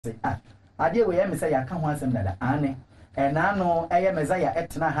ah ade we me say ya ka ho asem dada ane na no eye mezaya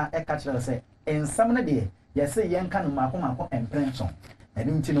etena ha e ka kire say ensam ne de ye say ye nka no mako emprenson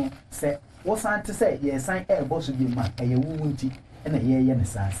enu nti no say wo san te say ye san e boss bi ma eye wu nti na ye ne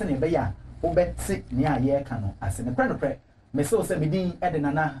sa se ne be ya wo beti ne a ye ka no ase ne no pre me say o say me din e de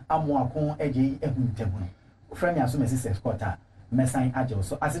nana amoako eje ehu ntemu no frame ya so me say quarter me san ajo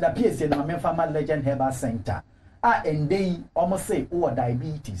so ase da PSC no me fa ma Legend Herbal Center endei almost say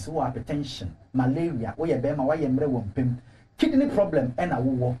diabetes hypertension malaria ye bema wa ye mre wo mpem kidney problem na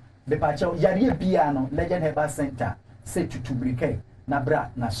wo be pa che yare bia no Legend Herbal Center say tutubrike na bra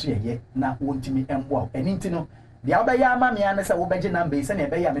na so ye na wontimi embo eni nti no dia obeya ama me an say wo beje number say na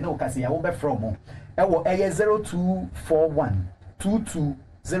ebeya me no kase ya wo be from e wo 0241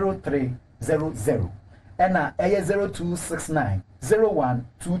 220300 na 0269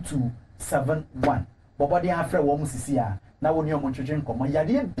 012271 bobody afre wo musisi a na woni omo twetwe nkomo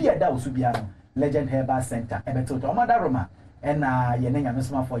yade bia da osu bia no Legend Herbal Center ebeto to omo daroma na ye ne nyame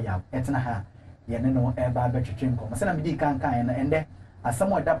soma for ya etena ha ye ne no eba betwetwe nkomo se na medi kan na ende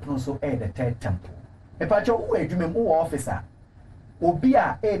asamo da prono so the third temple e pa cho wo adwumem wo officer obi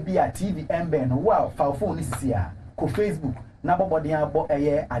a bia TV embe no wow fa phone ni sisi a ko Facebook na bobody abo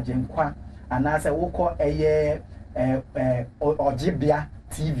agenkwa ana se wo ko ojibia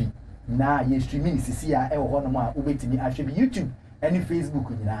TV na ye streaming sisi a ho no ma ubetimi ahwe bi YouTube any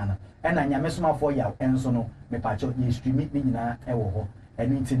Facebook nyina na na nyame soma for ya enso no me pacho ye streaming ni nyina ho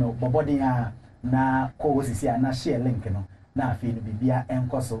enu nti no bobodin a na ko sisi a na share link no na afi no bibia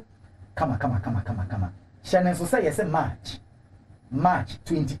enkoso kama shane so say yes March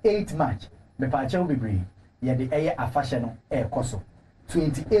 28 March me pacho bibri ye de afashe no koso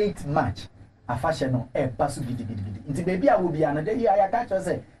 28 March afashe no pasu gidi nti baby a wo bia no de ya ka cho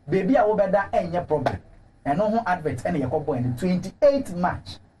say baby a wo beda enye problem eno ho advert ene yekobo en 28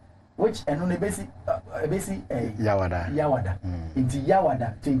 March which eno ne besi yawada nti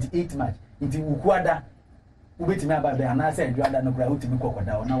yawada 28 March nti ukuada ubetimi ababe ana say aduada no kura utimi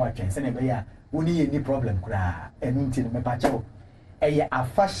kokoda na watwen se ne be ya woni ye ni problem kura eno nti me pa che eye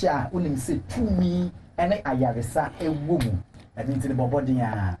afasha unim se tumi ene ayaresa ewo mu eno nti ne bobodin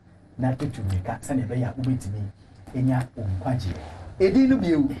a na tutumika se ne be ya ubetimi enya onkwaje edinu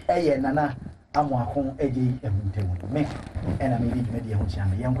biu nana amoako eje ehuntemu me ena me di me ho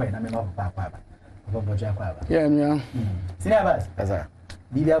chiame yenko na me no papa boboja kwa ba yeah sini abas asa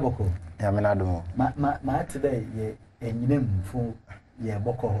bibi aboko ya me na do ma today ye enyinem fu ye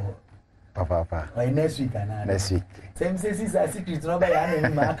boko papa next week ana next week same say secret no ba ya na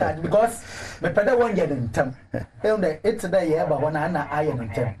ma aka because me peda won get ntem e today ye ba wona na aye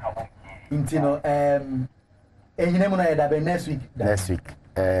ntem intino enyinem no ye da be next week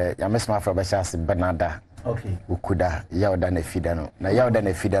ya mesma afro ba chance Bernarda okay ukuda yawda na fida no na yawda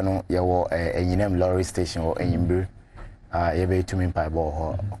na fida no ye wo enyinem lorry station wo enyimbre ye be tumi mpa bo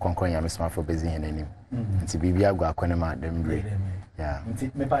ho konkon ya mesma afro bezi henanim nti bibia agwa akone ma dembre ya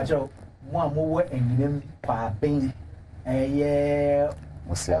nti me pa cho mo amowo enyinem pa ben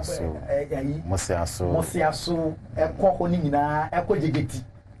mosiaso ekoko ni nyina ekojegeti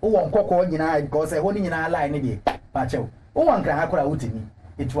wo nkoko nyina because ho ni nyina line ni pa cho wo wankra hakora wutimi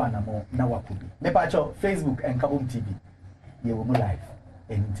etu anamo na wakubi me pa cho Facebook and Kabum TV ye wo mu live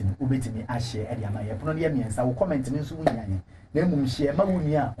entin ubetimi a share e dia ma ye pono ye miensa wo comment ni nso wunyanye na emum share ma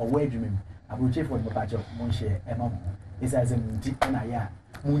wuni a owo adwumem abochefo me pa cho mo share e ma mo isa ze munti na ya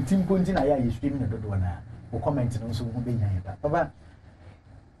munti mponti na ya ye stream na dodo na wo comment ni nso wo benyanye pa baba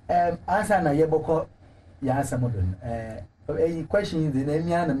answer na ye boko ya asamodon question is na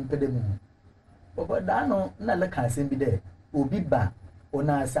emia na mpede mu baba da no na le ka asem bi de obi ba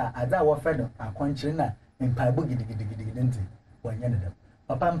ona sa ada wo fe no akonchire na mpaibo gidigidi nti wanya ne dem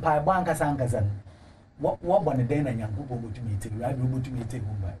papa mpaibo ankasa wo bo ne den na nyanko bo botumi ite radio botumi ite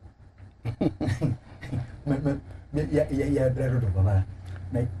bo ba ya brero do baba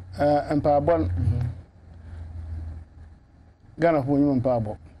na mpaibo gana ho nyum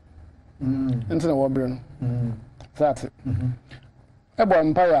mpaibo nti na wo bre no that ebo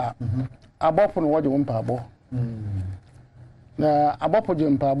mpaya abofo no wo je wo mpaibo na abopo je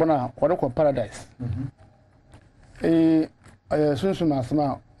mpabo na wodekọ paradise sunsun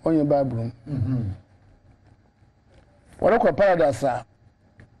asma onye bible wodekọ paradise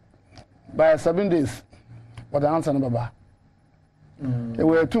by 7 days wada answer na baba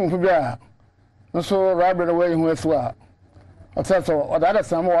we tumfu bia nso rabe na we hu asu a otasa wada ada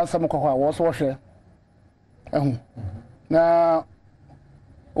sam wa sam kokọ a wo so hwe ehu na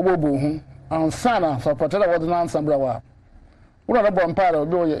obobo hu ansana so patela wada na answer bra wa wura na bompara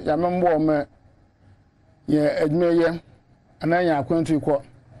obi ya membo me ye admeye ananya akwantu ko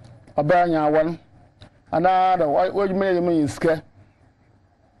abanya wan ana da wajime yemi iske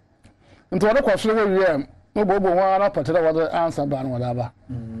nto wada kwaso wo wie no bobo ho ana patera wada answer ba no wada ba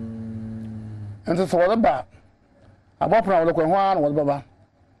nto so wada ba abopra wada kwa ho ana wada baba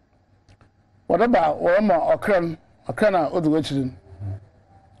wada ba wo ma okran odu wachirin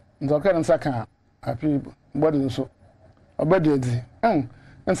nto okran saka api body nso obedi edi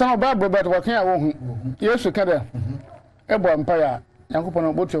nsa ba baba to wakan ya wo hu yesu kada ebo empire yankopon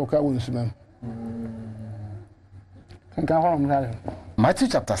obotu ka wo nsumam nka ho mrare Matthew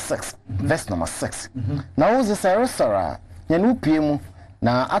chapter 6 verse number 6 na wo ze sara nyanu pie mu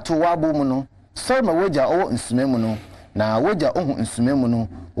na ato wabo mu no sori ma woja owo nsumam no na woja ohu nsumam no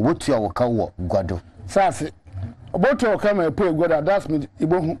obotu awoka wo gwado sase obotu awoka ma epo gwado that's me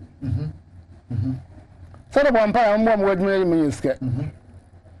ibohu sara bo empire mo mo wadwuma yi me yeska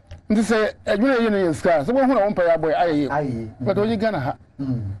nti se adwuma yi ne yeska so bo hu na wo empire boy aye but oyi gana ha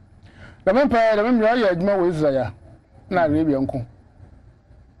da empire da me ya adwuma wo Israel na rebi enko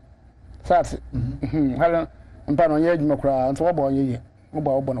sate hala mpa no ye adwuma kura nso wo bo ye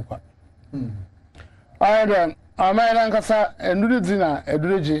wo bo no kwa ayda amana nkasa enduru di na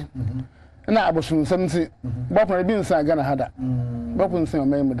edureje na abosun samti bopon bi nsa gana hada bopon nsa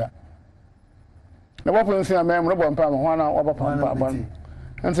amemu da na bopon nsa amemu no bo mpa ma ho na wo bopon mpa ba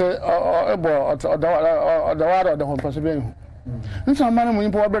nti ebo odawara da ho paso be nso amana mu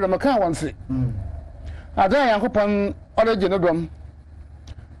nyimpa wo bere maka wonse ada yankopon oreje no dom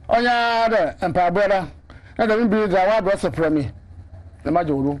onya da empa brada na da bi da wa do supreme na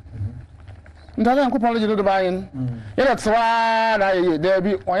majoro ndala yankopon oreje no do bayin yela twa na ye da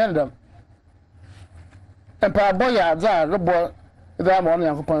bi onya da empa boya za robo da mo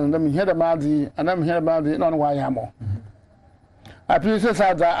yankopon da mi heda madi ana mi heda madi na no wa ya mo api se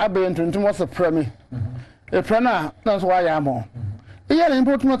sa da abe ntuntum wo supreme e prana na so wa ya mo iya le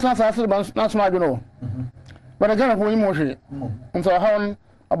import mo transfer na so ma dwo but again ko yimo hwe nso ha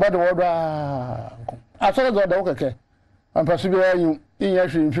about the world asoro do da okeke ampasu bi ayu inya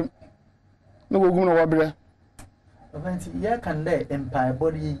hwe ntwim no gogum no wobre Ofanti ya kan de empire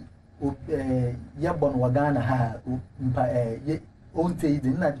body ya bon wagana ha mpa onte idi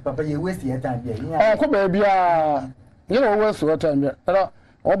na papa ye waste ya time ya ko ba bia ye no waste wa time ya era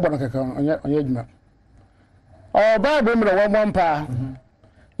o bon keke onye djuma o ba be mra wo bompa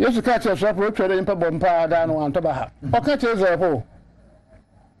yesu ka che so pro twere impa bompa da no anto ba ha o ka che ze ho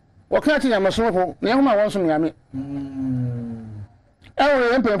o ka che nyama so ho na ehuma won so nyame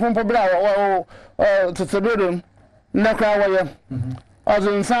ewe empe pompo bra wo tsetsedodom na kwa woye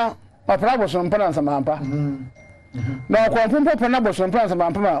ozunsa opra boso mpa na samampa na kwa pompo na boso mpa na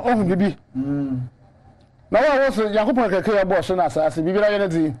samampa ma ohu bibi na wo so yakopon keke ya boso na asase bibira ye na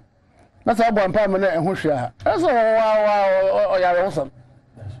di na sa bo mpa me na ehu hwea eso wa yare wo so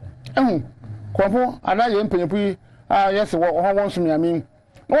kwampo ana ye mpenyepu yes wo won so nyame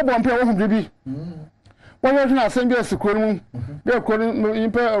wo bo mpa wo hu bibi wọ́n yóò tún àṣẹ́bí ẹ̀sìkò ní bí ẹ̀kọ́ ní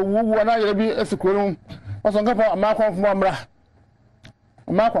ìpẹ́ wúwú ọ̀nà ayẹ̀rẹ́ bí ẹ̀sìkò ní wọ́n sọ ń kápọ̀ àmákọ̀ fún ọmọra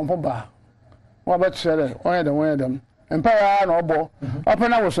àmákọ̀ fún bá wọ́n bẹ́ kyerẹ́ wọ́n yẹ dẹ̀m mpa yà na ọbọ̀ ọpẹ́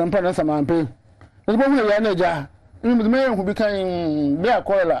náà wọ̀sọ̀ mpa náà sàmàmpé ẹ̀sìkò fún ẹ̀yà náà gya ní mùtùmí ẹ̀yẹ nkù bí kan bí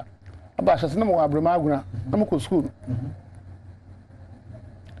àkọ́rẹ́ la ọba àṣẹsẹ náà wọ àbúrò máa gùnà náà mo kọ skul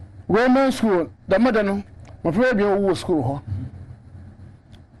wọ́n skul dàmọ́dẹ no mo fẹ́ bí wọ́n wọ skul hɔ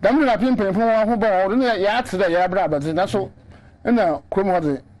damu na pimpin fun wa ho ba o ne ya atsida ya bra abati na so na krom ho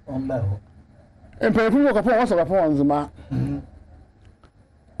de onla ho empin fun wo ka fun wo so ba fun onzuma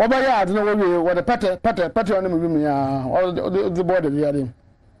wo ba ya ade na wo wie wo de pate on mu mi ya o de board de ya de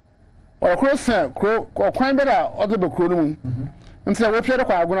o cross kro kwan be da o de be kro no mu nti wo pye de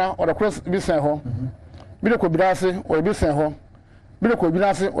kwa aguna o de cross bi sen ho bi de ko birase o bi sen ho bi de ko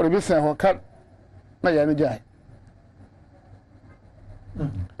birase o bi sen ho ka na ya ne jai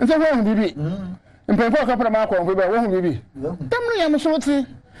nse wo hu bibi mpempo ka para ma kwa mfe ba wo hu bibi tamno ya mso ti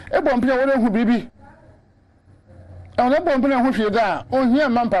e bom pia wo hu bibi e wo bom pia hu hwe da o hia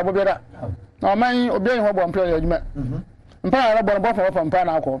mampa bo biara na man obi ho bom pia ya adwuma mpa ara bo fa mpa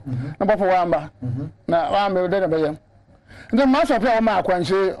na akọ na bo fa wa amba na wa me de na be yam nde ma so pia wo ma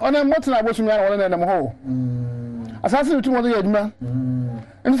akwanhye ona motina abosu mi ara wo na nam ho asase tu mo de ya adwuma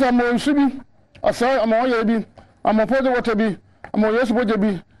nse mo nsu bi asa mo ya bi amopo de water bi amo yesu boje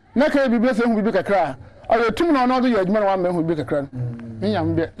bi na kai bi be se hu bi kakra ayo tum na no do ya adwuma na wa me hu bi kakra ni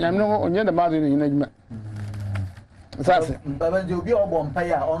nyam be nyam no onye da ma do ni na adwuma sase baba je obi obọ mpa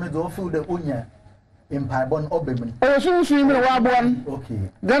ya onu do feel the onya empire bon obemni o sunsun mi wa aboan okay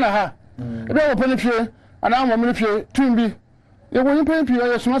gana ha ebe wo pani pie ana mo mi pie tum bi ye wo yin pani pie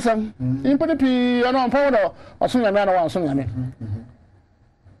ye sumasam yin pani pie ana mpa wo do osun nyame ana wa osun nyame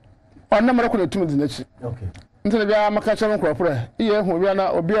on na mara ko tumi di nachi okay ntele bia maka chere nkropore iye hu bia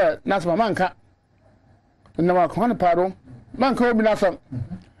na obi a nasama manka na ma ko na paro manka obi nasam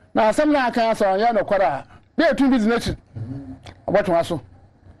na asam na aka so ya no kwara bia tumi di nachi oboto aso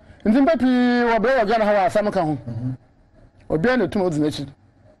nti mbapi wo be wo gana ha asam ka ho obi na tumi di nachi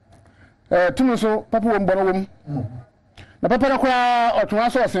tumi so papa wo mbono wo na papa na kwa oto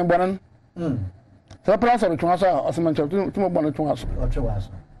aso osen bonan so papa so oto aso osen tumi bono oto aso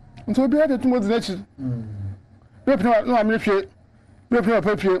nti obi na tumi di nachi Bepno no amehwe bepno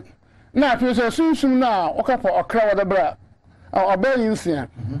papie na afie so sunsun na okapo okra wada bra oba yinsia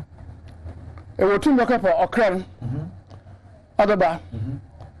e wotum okapo okra adaba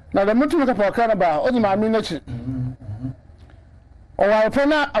na da mutum okapo okra na ba odi ma na chi o wa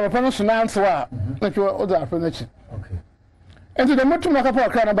afo na suna nsewa na twa odi afo na chi okay enti da mutum okapo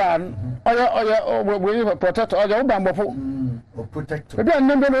okra na ba oya we protect oya wo bambofo o protect ebi an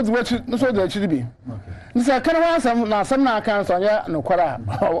nembe no odi no so da chi bi nsa kana wasam na asam na aka so nya no kwara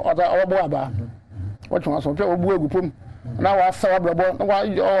obo aba wotwe aso pe obu egupom na wa sawa brabo na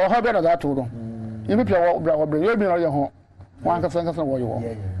wa ho be na da to do yimi pe wo bra wo bra yebi na ye ho wan kasa kasa wo ye wo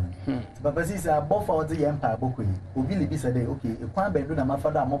baba sisa bofa odi ye mpa bokoyi obi libi say dey okay ekwan be do na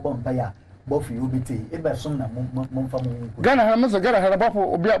mafado amobọ mpa ya bofu yo bite e be som na momfa mo gana ha masa gana ha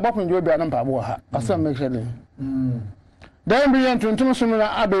bofu obi bofu njo obi anampa bo ha asam me shele dan bi yan tuntum sum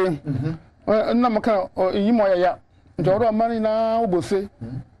na abe na maka yi mo ya njoro mani na obose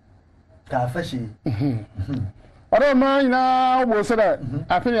ka fashi oro mani na obose da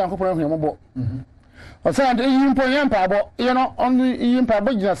afini yankopon hu yambo o sa de yi mpo yampa abo ye no on yi mpa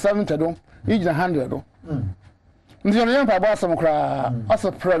abo gina 70 do yi gina 100 do ndi yo yampa abo asam kra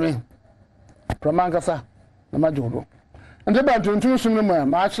asa premi pramangasa na majodo ndi ba tuntum sum no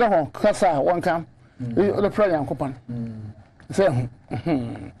ma akire ho kasa wonka o le pra yankopon se hu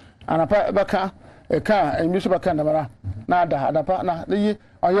anapa baka eka emisu baka na bara na ada adapa na yi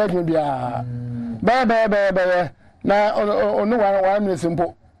oya dwun bia ba na onu wa minute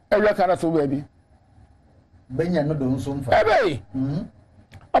mpo ewa kana so baabi benya no do nso mfa ebe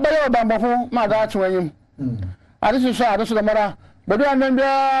abaya obambofo ma da atwanyim ade so da mara bedu anan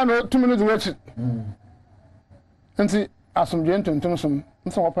bia no 2 minutes wachi nti asomdwe ntontom som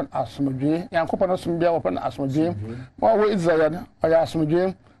nso wopan asomdwe yankopon asomdwe wopan asomdwe wa wo Israel oya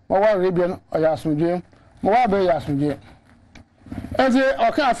asomdwe ma wa Arabian oya asomdwe ma wa be ya asomdwe ezi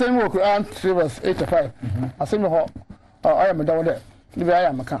oka asem wo Quran 3:85 asem ho oya me dawo de libi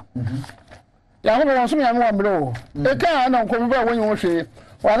aya maka ya ho won so me ya me wa mbre e ka na nko bi ba wonyi wo hwe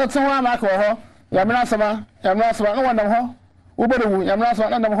wa ta tun wa ma ka ho ya me asama no wandam ho wo bodo wu ya me asama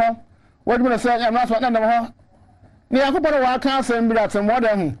na ndam ho wo dum na se ya me asama na ndam ho ni yakoporo wa ka asem bi atem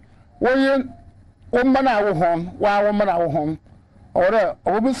modern woye wo mma na wo hom wo mma na wo hom ore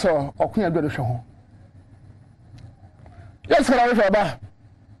obi so okunya do hwe ho yes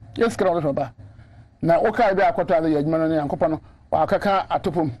kra wo ba na wo ka bi akoto ade yadwuma no yakoporo wa kaka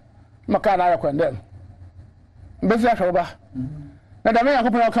atopom maka na yakwendem mbezi ahwe ba na da me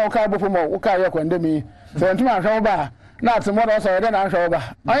yakoporo ka bofom wo ka yakwendem se ntuma ahwe ba na atimo do so yede na ahwe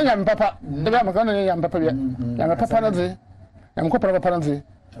ba anya mpapa de ba maka no nya mpapa bia ya mpapa no de ya mkoporo papa no de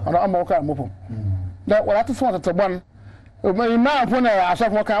ona amma ka mopom da wala to so to bon ma po na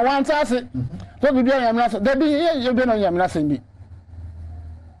asafo ka wan tase to bi bia ya mna so da bi ye bi no ya mna sen bi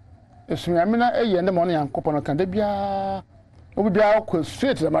esu ya mna eye ne mo no ya mkoporo ka da bia obi bia ko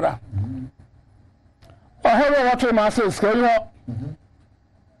straight da mara ahoro wato ma se skari ho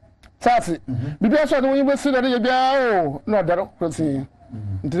tati bibia so de won yibo si da ye bia o no daro protein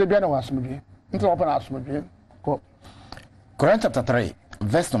ntide bia na wasomdwe ntide wopa na asomdwe ko Quran chapter 3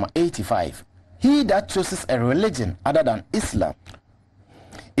 verse number 85. He that chooses a religion other than Islam,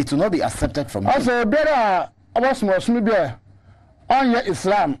 it will not be accepted from him. Also better abasomdwe bia on ya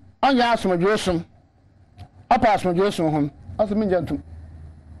Islam on ya asomdwe sum apa asomdwe sum hom also min jantum.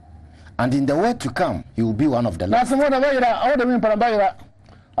 And in the world to come, he will be one of the last. Na samo da bayira awoda min para bayira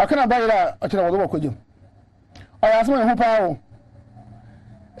akana bayira akira wodo kwajum ayasmo ehu paawo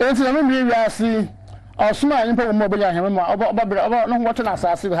enti na mi wi asi osuma nyimpa wo mo benya heme ma obabra no woto na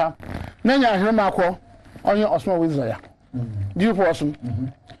asase ha na nya heme ma akọ onye osuma wo Israel diu po osum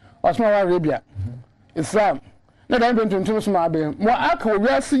osuma wa Arabia Islam na da ntuntum suma abe mo aka wo wi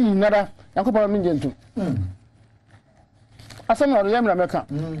asi nyinara yakopa mi ngentum asama ro yamra meka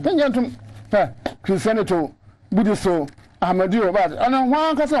ngentum Christianity Buddhist Ahmadu bad ana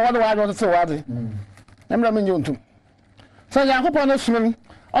wan kasa wade wade se wade emra men yontum sa yakopon no sum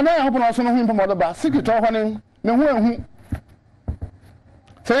ana yakopon no sum no himpo modo ba sikito ho ne hu ehu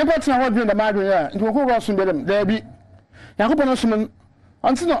se yepo tina wade na madwe ya nti ko ro sum belem da bi yakopon no sum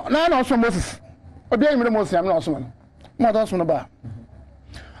Until no also Moses. Obi a yimre Moses am na also man. Mo da so no ba.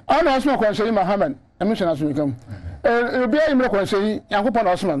 Ana also ko nse Muhammad, emission aso yikam. Obi a yimre ko nse Yakobon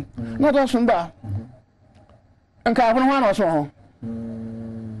also man. No da so ba. Enka afọ ho na also ho.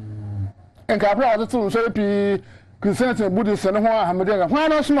 Enka afọ a to so pi Christianity Buddhist no ho Ahmadi ga. Ho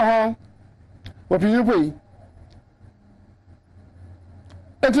na also ho. Opi yipo.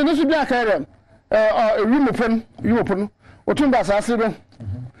 Eti no so bi akere European otumba asase do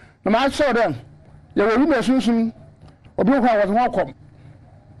na ma show dem ye wo rume sunsun obi kwa wo ho kom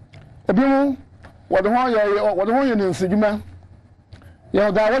obi mu wo de ho ye ne nsejuma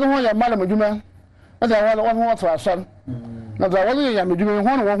ye da wo de ho ye malam djuma na da wo ho to asan na da wo ye ya medjuma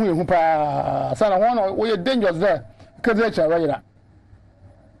ho no wo ho ye hu pa sa na ho no wo ye dangerous there kede cha wayira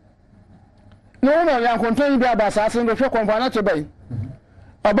no no ya kontan bi aba asase do hwe konfa na che bai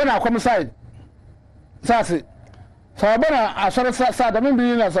abana akom side sase sabana asore sa da min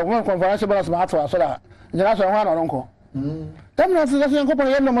bi na sa ko conference bala sa ato asora nyina so ho anoro nko tamna sa sa nko pon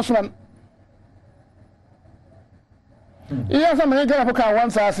yem no musman iya sa me gara fuka wan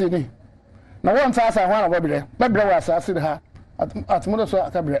sase ni na wan sase ho anoro babire wa sase ha atmudo so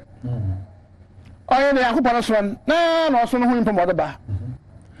akabire ayo ne yakopon so na no so no hu impom odeba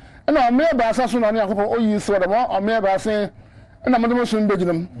na o me ba sa so no yakopon oyi so da mo o me ba se na mo do so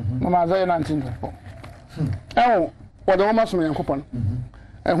mbejinam mama za 19 ewo wode wo maso Yakobon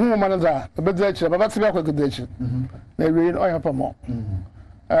ehu mo man za obedi akire baba tibi akogede akire na ewi o yapa mo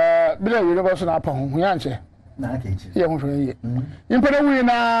bila ewi no so na apa hu ya nche na aka echi ye hu hwe ye impede wi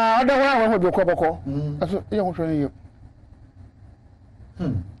na oda wa ho bi koboko aso ye hu hwe ye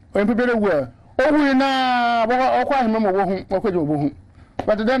o impede wi o wi na bo okwa hime mo wo hu okwaje obo hu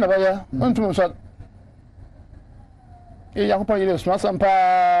but then na ba ya ontum so Yakobon ye so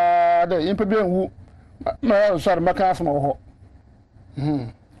asampa de impede wu ma sorry maka asma ho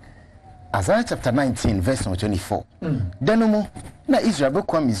Isaiah chapter 19 verse 24 Denomo na Israel be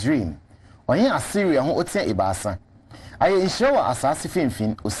kwa Misraim onye Assyria ho otia ibasa aye nhire wa asase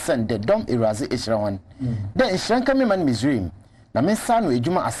finfin osende dom eraze ehirawan de nhire nka me man Misraim na me sa no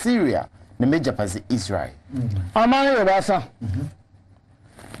ejuma Assyria na mejapaze Israel amane ibasa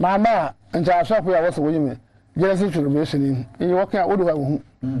mama nja shop ya woso wonyime Genesis revelation ni woka odu ha hu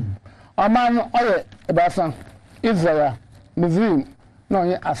aman oye ibasa Israel Misraim no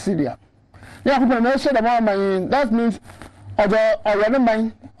ye Assyria ya ko na se da man that means odo ne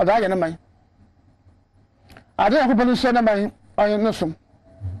man odo aye ne man ade ya ko se na man oye ne sum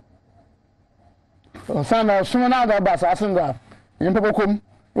so na sum na da ba sa asin da yin pe kom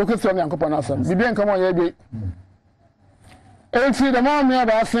o ke so mi anko na asam bibi en kam oye bi enti da man me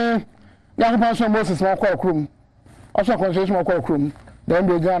ba asin ya ko so Moses ma kwa krum o so conversation ma kwa krum da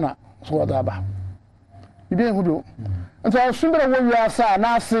mbe Ghana so da ba bibi en hudo enti o sum bere wo wi asa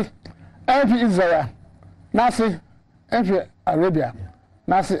na ase every Israel nasi every Arabia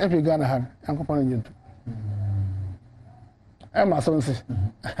nasi every Ghana han yankopon nyentu ma so nsi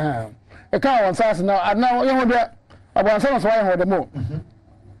e ka won sas na adna ye ho de abon so so ye ho de mo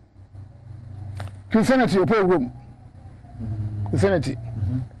Christianity opo room Christianity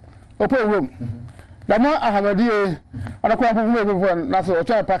opo room da mo Ahmadiyya ana ko apo mo na so o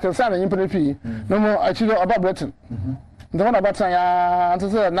cha Pakistan yin prefi no mo achiro aba Britain the one about ya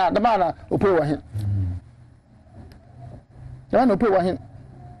antese na the man ope wa hin the man ope wa hin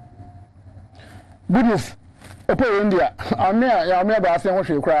Buddhist ope India amia ya amia ba asen ho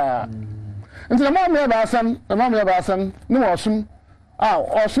hwe kra nti na amia ba asan ni wo sum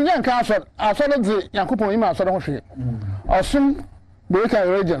osun yan ka aso de Yakobon ima aso de ho hwe osun be ka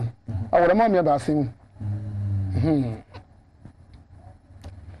region awore amia ba asan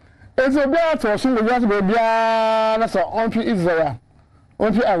It's a bit of some just be na so on Israel,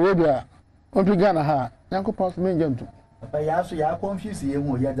 on Arabia, on Ghana ha. Yakobon me njantu. Papa ya so ya confuse ye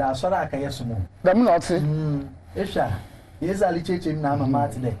hu ya da sora aka yesomo. Da me not say. Esha. Yes ali cheche na mama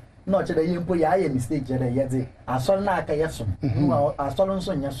ate no che da yempo ya ye mistake je da ye de asoro na aka yesom. Nu asoro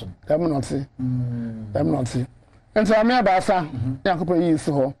nso nyesom. Da me not say. Da me not say. Enti amia ba asa Yakobon yi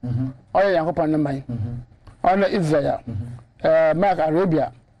si ho. Oye Yakobon ne man. On Israel. Mark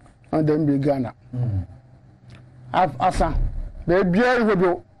Arabia. And then be Ghana. Asa, they be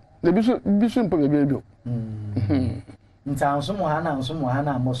able to be simple baby. Ntanso mo hana nso mo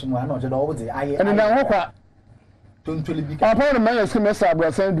hana amoso mo hana ojedo wo de aye. And na ho kwa tontoli bi ka. Upon the man semester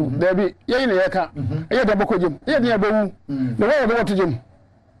abrasan du. There be ye na ye ka. Ye da bokojem. Ye de abewu. The way de what jem.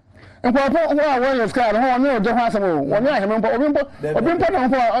 Nkwa po ho a won yes ka ho no de ho asam o. Won ya hemempo obimpo na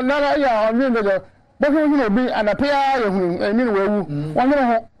ho na ya on ni de. Bo ho no bi anapia ye hu emi no wewu. Won no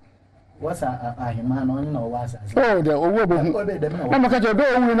ho what's a human on no was oh the owo bo hu na maka je do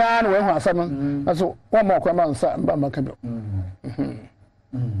owu na na we hu asam na so one more kwama nsa mba maka bi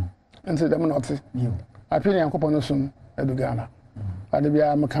nti dem not you apini yankopon no sum edugana ade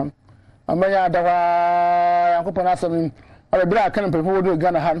bia makam amanya dawa yankopon asam ala bira kan pe fo do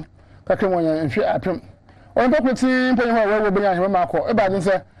gana han kakre mo nya nhwe apem on to kweti mpanyi ho we benya hwe makọ e ba din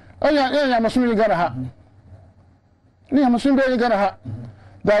se anya masumi gana ha ni masumi be gana ha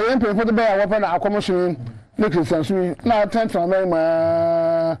da yen pe fo do be ya wo pa na akomosun ne kristian sumi na tentra mai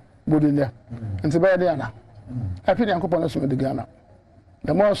ma bodinde nti be de ana apini yankopon no sum edugana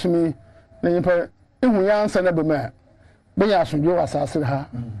da mo sumi na yipa ihu ya nsa na be ma benya asundwo wasase ha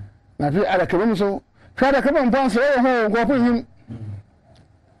na fi ala kebem so Kada kaba mpansa ho ngofo him.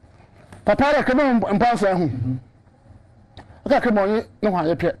 Papa da kaba mpansa ho. Aka kaba onye no hwa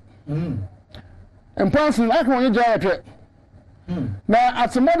ye pye. Mpansa aka onye ja ye pye. Na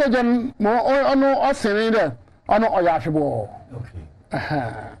atmoda jan mo ono osere de ono oya hwebo. Okay.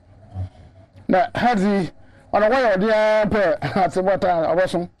 Aha. Na hazi ono wa odi pe atmota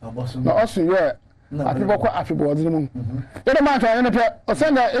obosun. Na osun ye afibọ kwa afibọ ọdịnihu mu yẹn máa tọ ayé nípa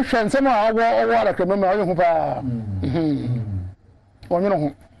ọsàn dà ehwẹ nsẹm a ọwọ alakẹmẹ mu ọyẹ ho paa ọnyẹ ho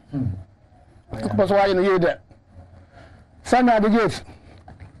akọpọ sọ wáyé no yé dẹ sanni adi gate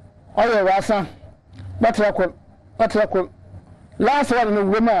ọyẹ wàásà bàtìrà kọ láàsì wà nínú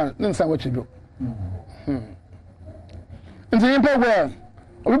wúwẹ́ máa ní nsàn wọ́n kyerè nti yín pẹ́ gbọ́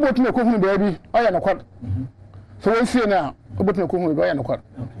obi bọ̀ tún ẹ̀kọ́ hunu bẹ́ẹ̀bi ọyẹ nìkwad sọ wọ́n sie náà obi tún ẹ̀kọ́ hunu bẹ́ẹ̀bi ọyẹ nìkwad.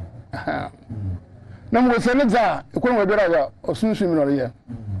 Na mo se ne za ekon we bera ya osunsun mi no ye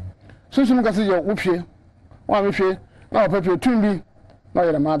sunsun ka se ye wo hwe wa me hwe na opepie tumbi na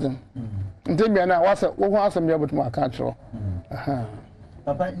ye maden ntebia na wasa wo ho asem ya botum aka chiro aha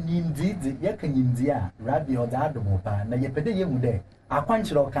papa nimdidi ye ka nimdi a rabi o da adomo pa na ye pede ye hu de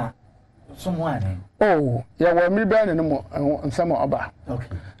akwanchiro ka somo ane oh ya wa mi bra ne mo nsam oba okay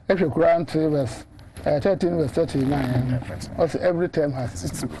ehwe Quran 3 verse 13 verse 39 also every time has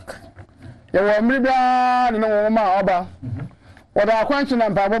its book ya wo mmiri bia ne wo ma oba wada akwanchi na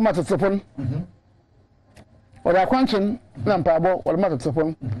mpabo matetepon wada akwanchi na mpabo wada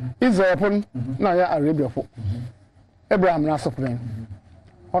matetepon izepon na ya arabiafo Abraham na sopren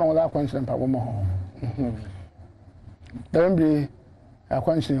ona wada akwanchi na mpabo mo ho da mbiri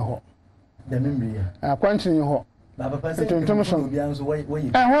akwanchi ho da mbiri akwanchi ho baba pase tuntum so bia nso wo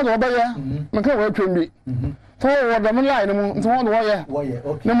ho do oba meka wo atwembi so wada mo line mu nso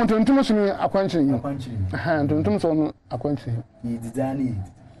wo okay na mo tuntum so ni akwanchi aha tuntum so no akwanchi yi dizani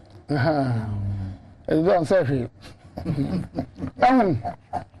aha don't say it come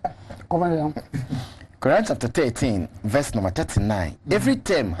on Quran chapter 13 verse number 39 every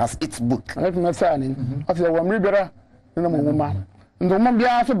term has its book I think that's any ati wa mribera na mo woma ndo mo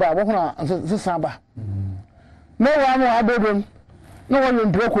bia so ba bo hona sesa ba no wa mo abodom no wa yo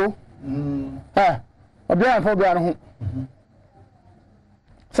mbreko obia fa obia no ho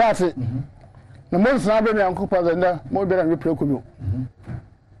sase na mo sna be na nkopa da na mo bia na mbreko bi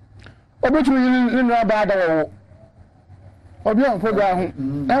obetu ni na ba da wo obia fa obia ho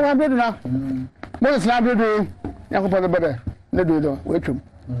na wa bedu na mo sna bedu nkopa da bada na do wetwum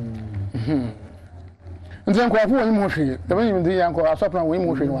nti nkwafo woni mo hwe da ban yim di yanko asopra woni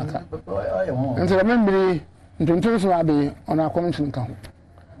mo hwe ni waka nti da membiri ntuntum so abi ona akomchin ka ho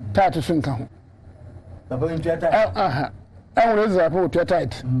taatu sun ka ho baba ntua tight wona zapo tua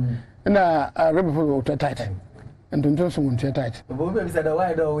tight na rebe fo tua tight ntuntum so ntua tight baba be bisa da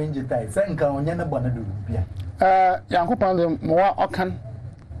why do winji tight san ka onya na bona do bia yanko pande mo wa okan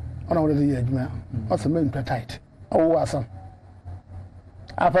ona wona di adwuma o se men tua tight o asam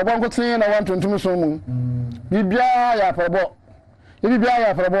afabo nko tin na wan tuntum so mu bibia ya afabo bibia ya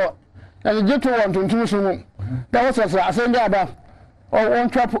afabo ya jeto wan tuntum so mu da wasa sa asen ga ba o won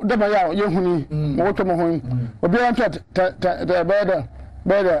trap da ba ya ye huni mo woto mo hon obi wan trap da beda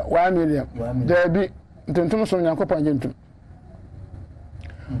 1 million da bi tuntum so nyankopon jentum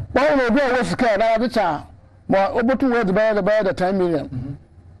ba wo obi o wosika na bi cha mo obotu wo da beda 10 million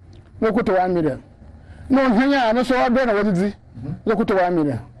no kuto 1 million no hanya no so odo na wodidi no kuto 1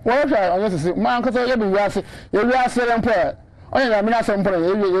 million wo hwa onye sisi ma anka so ye bi wiase ye wiase rempo onye na mina asem pon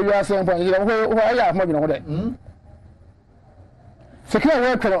ye wiase rempo ye ho ya afmo bi no de sekere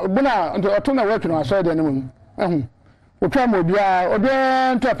we kwero buna ndo oto na we kwero aso de nemu otwa mo bia obi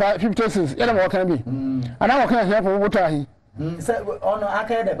ntapa 56 ye na mo kan bi ana mo kan here for buta hi se ono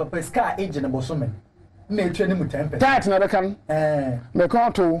aka de papa ska age na bosome na etwa ni mu 10%. That na be kan me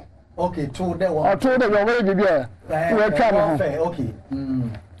kan to okay to de one to de we bibia we twa mo okay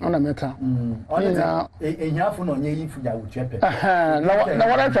ona meka ona enyafo no nye yifu ja wo chepe na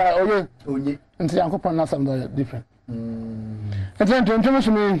wala twa onye nti yankopon na sam do different nti ntontom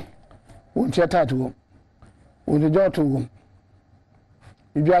so mi won tia tatu won jo to wo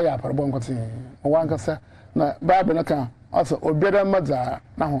bibia ya parbo nkote o wankasa na bible na kan asa obiara maza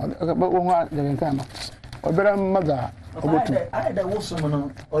na ho wo ha de kan no obiara maza obotu I that was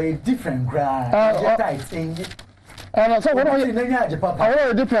someone or a different grad type in and so what are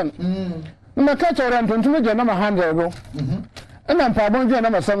you different na catch around ntontom je na ma 100 do na mpa bon je na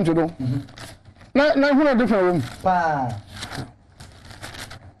ma 70 do na hu different room pa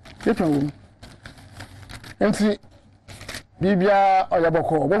different room enti bibia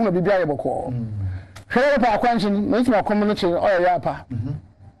oyaboko wo hu bibia oyaboko hwere pa akwanchin na ntuma community oyapa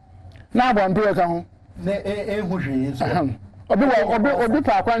na abompe ka ho na hu hwe so obi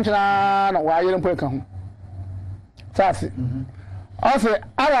pa akwanchin na wa yere mpo ka ho sase ase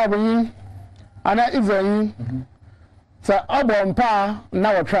arab yin ana izanyi sa abompa na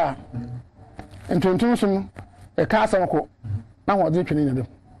wotwa ntontom sum e ka asam ko na ho di twene ne do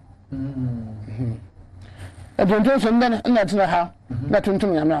ntontom sum na tena ha na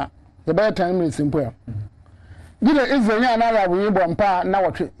tontom yama the better time is simple gide izanyi ana arab yin bompa na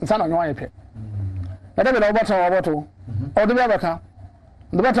wotwe nsa na nwa yepe na de be na oboto o de be abaka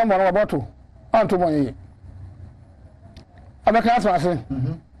de better mo na oboto anto mo yi abaka asase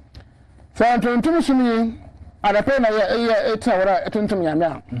sa tontom sum yi adape na ye etina wora tontom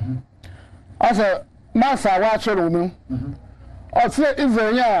yama asa masa wa choro mu ose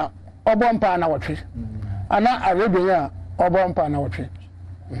izenya obompa na wotwe ana arabenya obompa na wotwe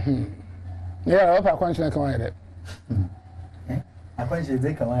yeah opa kwanchina kan wayre akwanche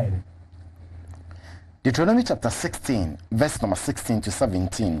ze kan wayre Deuteronomy chapter 16 verse number 16 to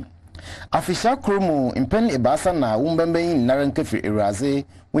 17 Afisha kromu impen ebasa na wumbembe yin naranka fi iraze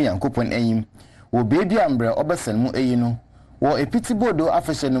wuyankopon eyim wo bebi ambre obesen mu eyinu wo epiti bodo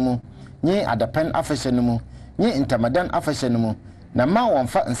afisha numu nye adapen afisha numu nye intamadan afisha numu na ma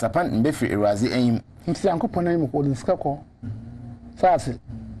wonfa nsapan mbefi iraze eyim nti yankopon eyim ko diska ko sase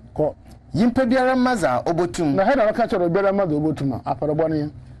ko yimpe biara maza obotum na heda waka choro biara maza obotum aparabo ne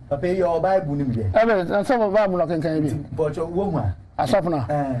papa your bible nim je ebe na so bible no kan bi bocho wo hu a asofna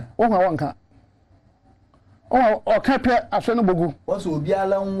wo hu a wonka o kape aso no bogu wo so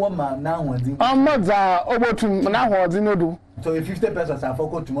obiala nwo ma na ahodi amaza obotum na ahodi no do so 50 pesos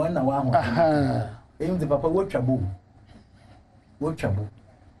afoko tumo na wa ahodi eyim de papa wo twabo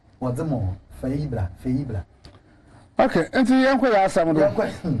wo demo feibra okay enti yanko ya asam do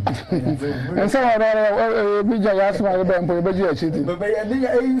enso wa bija ya asam do ben po beji achiti baba ya ni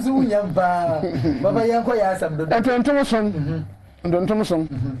eyi so nyamba baba yanko ya asam do ntontom son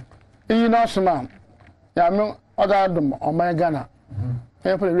iyi na soma ya me oda dum o my Ghana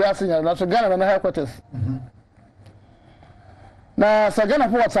e po ri asinya na so Ghana na headquarters na sa Ghana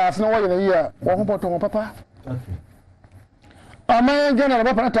po wata no wo ye yi a wo ho poto papa okay ama Ghana na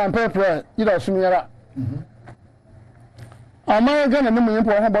papa na tampere yi da sumiara ama Ghana no mu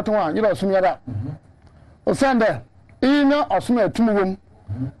ho boto a yi da sumiara o sande iyi na osuma tumu wom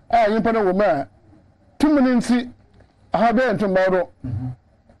a yimpa no wo ma tumu ni nti aha be ntum bawdo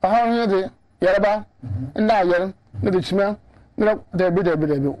aha nye de yaraba nda yer ne de chima ne de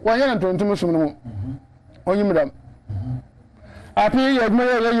be wo yen ntontum sum no onyi midam api ye gme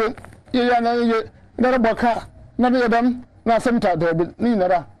ye ya na ye ne boka na be dam na semta de be ni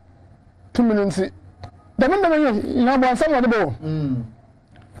nara tuminti da mun da ye ina bo ansam na de bo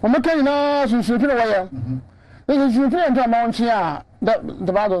o meka ina sunsun fi na waya ne sunsun fi nta ma onchi a da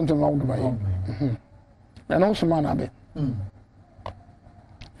ba do ntum ma do ba ye na no suma na be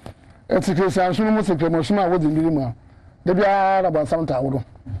eti Christian sunu mu sekre mo suma wo dindiri mu a da bia na ba sam ta woro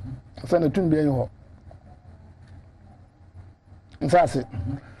sa na tun bia ho nsase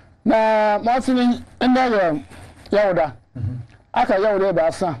na ma sini nda ya woda aka ya woda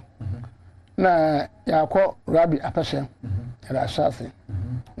ba sa na ya ko rabi apashe era shase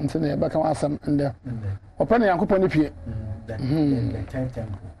ntene ya baka asam nda opana yankopon pie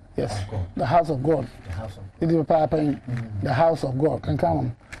yes the house of God it is papa the house of God can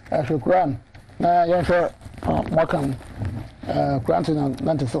come as Quran na ya sho makam Quran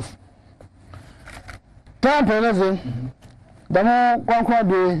 96 tampo na ze damo kwankwa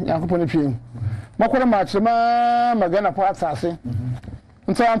de yankopon pie makora ma chema magana po asase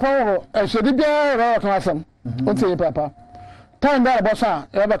ntampo wo ehedi bia ro kan asam onte papa time da bosa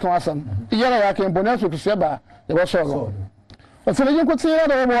ya ba kan asam iyara ya kan bonus ku ba ya bo so o se le yin ko ti ya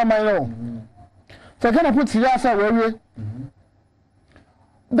do mo mai no se kana pu ti ya sa wewe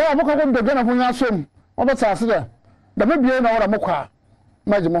da mo ko go de gana pu nya som o ba sa se da me bie na wora mo kwa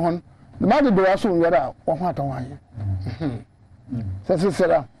maji mo hon the maji do aso nwera wo ho aton wan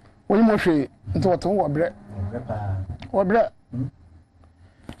sesera woni mo hwe nti wo ton wo bre wo bre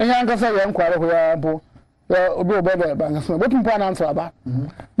enya nkasa ye nkware ho ya bo obi obebe bangasma botum pa na anso aba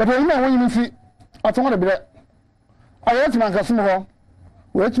but woni na woni mfi aton wo bre ayet man kasum ho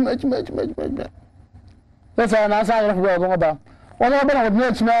wetum lesa na asa yere fo bo ba wona ba na wodi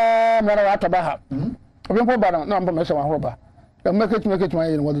etima me na wa toba ha obi mpo ba na mpo me hye wa ho ba da me ketima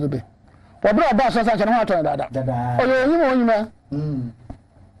yere wodi be wo bra ba so sa nche na ho aton dada oyo onyima onyima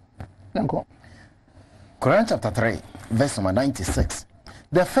Yanko. Quran chapter 3, verse number 96.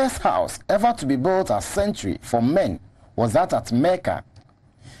 The first house ever to be built as sanctuary for men was that at Mecca,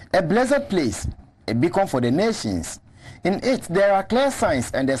 a blessed place, a beacon for the nations. In it there are clear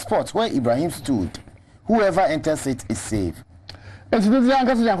signs and the spot where Ibrahim stood. Whoever enters it is saved. It's the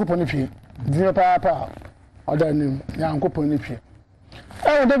Yankas Yankoponipi, dear Papa, or the name Yankoponipi.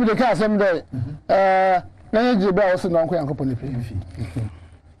 Oh, David the car some day. Nancy Bells and Uncle Yankoponipi.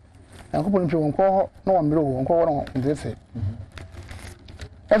 Yankoponipi won't call no one below, won't call on this.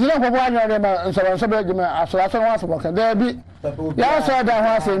 As you know, one year, and so on, so I saw once walking there be. Yes, I don't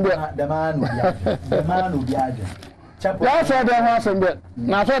want to say the man who be agent. Yes, I don't want to say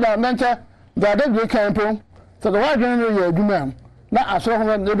now, so that mentor that they can't pull. So the white general, you man. Now I saw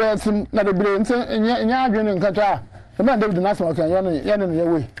him the best, not the brains, and your dream in Qatar. The man did the national can yan in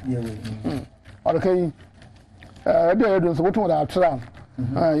your way. Okay, they do so what I try.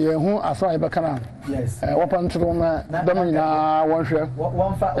 Who I saw a canal. Yes, open to Domina, one share.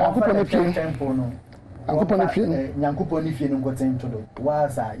 One temple. Yankupon if you don't go to do.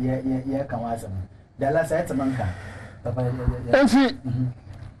 Was I, yeah, come was him. The last at Manka. And see,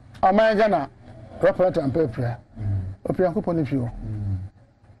 a man gonna report and paper. Yankupon if you.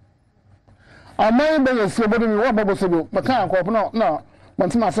 A man being somebody what bubble civil, but can't cop no,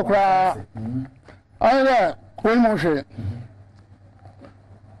 once my sacra. I there, when motion.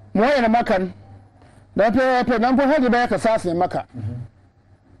 More in a macan. That paper number had the back assassin maca.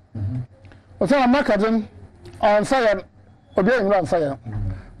 What's on a macadam on Sion or being run Sion?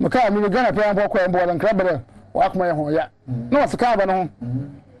 Maca, we were going to play walk and board and crabber, walk my home yet. No, it's a carbon home.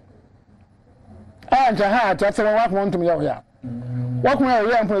 And to have that's a walk one to me. Walk my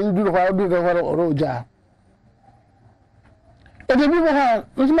young for you do the while do the road jar. If the people have,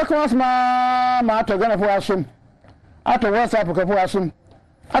 let's make us my after going to assume. After West Africa for assume.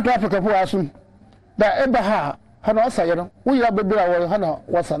 After Africa for assume. That Ebaha. Hana sayero we ya bebira wo hana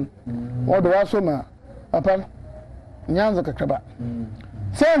wasan wo do waso ma papa nyanza kakraba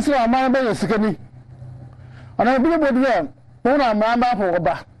sense aman ba yesikani ana bi bodu ya wona amama po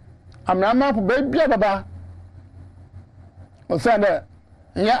oba amama po be bia baba o sanda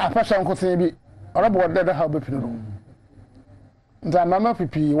nya afasha nkosen bi orobo wode da ha be pinuro nza mama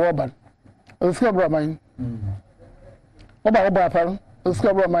pipi wo ban o ska bro man oba oba pa o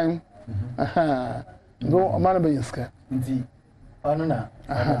ska bro man aha go amana be yiska nti onu na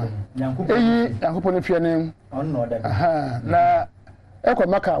yankopon fie ne onu no da na ekwa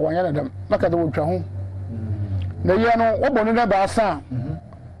maka wanya na dam maka de wotwa ho na ye no wobonu na ba asa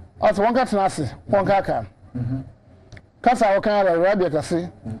aso wonka tena ase wonka aka kasa wokan ra rabia kase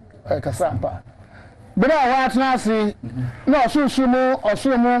kasa ampa bira wa tena ase na osusu mu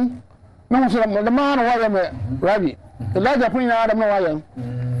na ho so de ma na wa ye me rabi elaja pun na adam na wa ye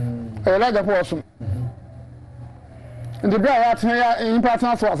elaja po osu the guy at here in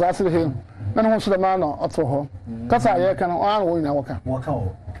partners was asking him. Then who should a man or to her? Because I can on in walk out.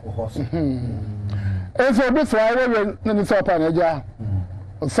 It's a bit why when it's up on a jar.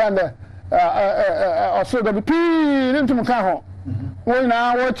 Sunday, or so the P into Macaho. When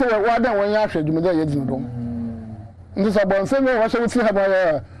I watch what then when you actually do the room. This is about saying what I would see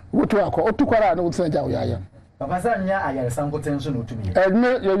about what to call to Quara, would say Jaya. Papa said, yeah, I had some potential to me.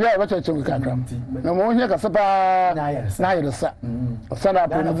 Admit you're what I told you. No more here, Cassapa, Naya, sir. Send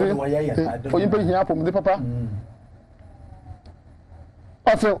up for you putting up with the papa.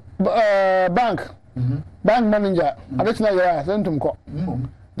 Also, bank manager, I don't know your sent to call.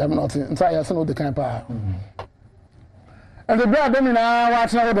 Damn not inside us, no, the kind of power. And the brother, them in our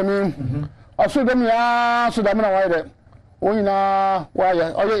watch now, the mean. I should them, so damn why that. Only now, why,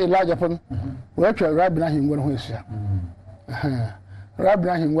 or Elijah upon. We try Rabbi him when we see.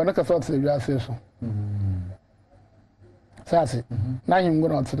 Rabbi him when I thought you are so. Sassy, now him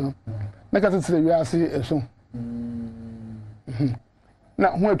going on to them. Make us say you are see so.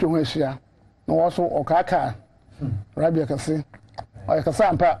 Now, where to we see, no also or Kaka, Rabbi can see, or a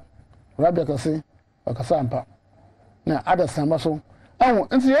Casampa, Rabbi can see, or Casampa. Now, other Samaso. Oh,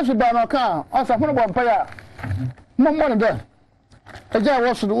 and see, yes, by my car, also, what about Paya? No more than that. eja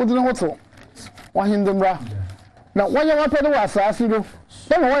wo so wo dine hoto wa hindumra na wanya wa pede wa asase do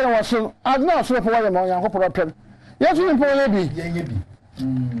na wanya wa so adna so fo wanya ma Yankopon pede yesu ni po ye bi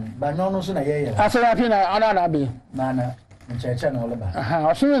ba no so na ye asara pi na ana na be na ncheche na oleba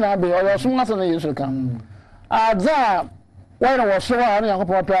aha osun na be o osun asa na yesu kan adza wanya wa so wa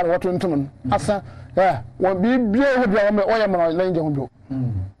Yankopon pede wa tuntum asa won bi ho bia wo ya ma na nje ho bio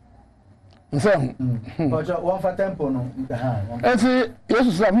nse ojo won fa tempo no enti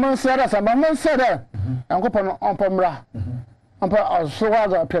yesu sa man sera sa man sera Yankopon on pomra on pa so wa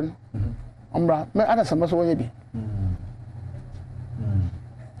za pen omra me ada sa so wo ye bi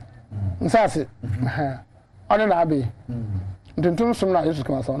nsase ona na be ntuntum sum na yesu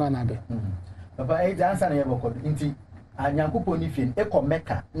kan sa ona na be papa e dansa na ye bokod nti Yankopon ni fin e ko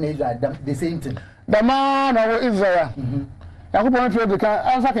Mecca na Israel the same thing the man na wo Israel Yankopon fi de kan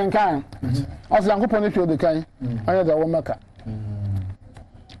ansa kan os Yankopon fi de kan anya da wo Mecca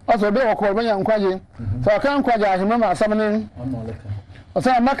os be wo ko be Yankwaje so kan kwaje ahima ma asamne os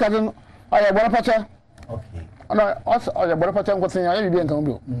Mecca din aya bora pacha okay ana os aya bora pacha ngotin ya bi nkan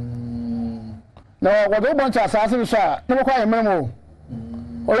bi na wo do bon cha asase so a ne ko ahima mo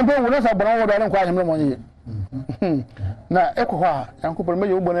o rimpo wo na sa bora wo do ne ko ahima mo yi na ekwo a Yankopon me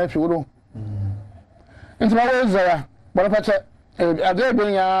yo bo na fi wo do nti ma wo Israel bora pacha ade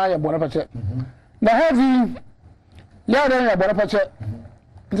be ya bora pacha na heavy ya da ya bora pacha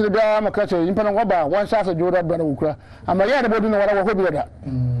nti bia maka che yimpa no ba wan sha sa joda bra na wukura ama ya da bodu no wara wo bi da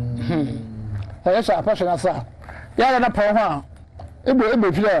ya sha pa sha sa ya da na pa ho a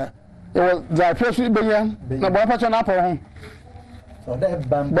ebe fi da e wo za fi so ibe ya na bora pacha na pa ho so da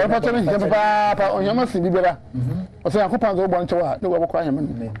bam bora pacha ni ke pa onyama si bibera o se Yankopon zo bo nchewa ne wo kwa hema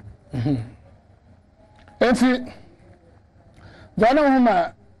enti jana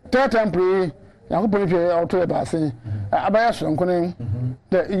huma temporary Yankopon fi auto ba se abaya so nkonen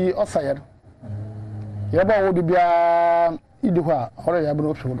da yi osayar ya ba wo bia idi ho a ore ya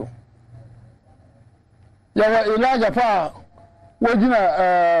bro fi do ya wa Elijah fa wo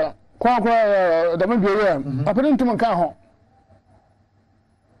gina kwa da me biye apere ntum kan ho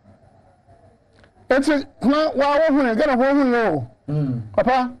eti wa wo hu ne gana ho hu yo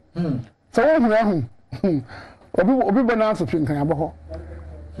papa so wo hu ya hu obi bana so fi nkan abho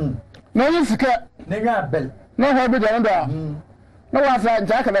na yin sika na nya bel na ho bi da na wa sa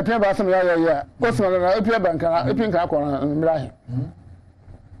nja ka da pe ba so ya o so na epi banka epi nkan akọ mirahi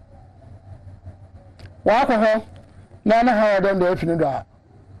wa ko ho na ha da ndo epi ndo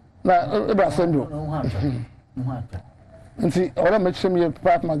na ibra sendo nti ora me chem ye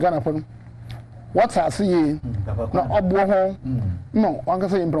part magana fo what are see na obo ho no wan ka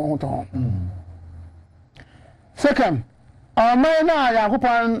say impro ho to second man na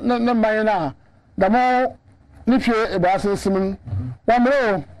Yankopon na man na da mo ni fie e ba sensim wa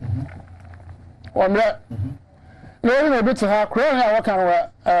mre no bit ha kro na wa kan wa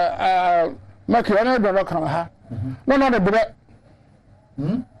maki na do no kan ha no de bre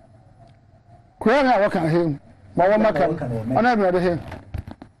kro na wa kan he ma wa maka ona bi de he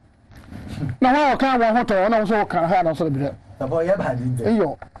na wa kan wa ho to na so kan ha na so de bre da bo ye ba din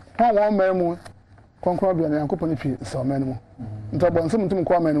iyo wa memu konkro bia na Yankopon fi so man mu nto bon nsem ntum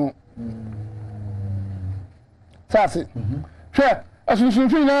ko man mu sase hwe asusun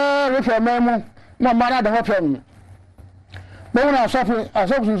fi na refa man mu na mara da ho fam bo na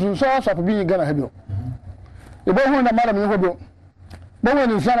asofu sun so bi gana hebio e bo hu na mara mi ho bio bo hu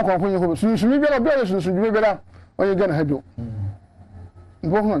ni sana ko kun ho sun bi bia sun bi bia o ye gana hebio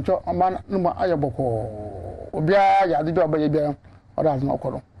bo hu ncho amana no ma ayaboko obia ya de ba ye bia o da na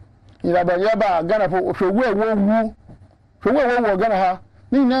okoro ira ba ya ba gana fo ofewu wo gana ha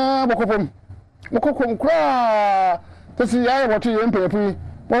ni na bokopom kra tesi ya wotu ye mpepu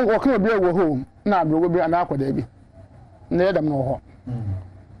wo kan obi ewo ho na abrogo bi na akwada bi na yedam no ho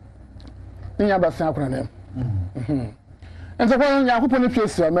ni ya ba san akwana na enso ko Yankopon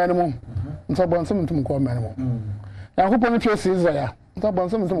fiesi o menu mu nso bon nsem ntum ko menu mu Yankopon fiesi Israel nso bon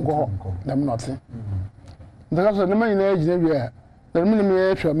nsem ntum ko ho na me not nso ka so ne man na agina wi a na me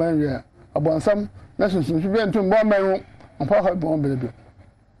me hwe man wi a abonsam na sunsun fi bi ntum bo menu mpa ha bon bele bi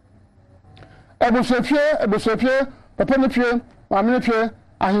ebusefie papa ne fie mama ne fie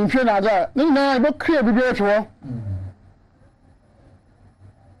ahemfie na aja ni na ibo kria bibi etwo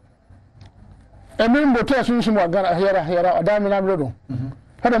emin bo to sunsun wa gara hera odami na brodo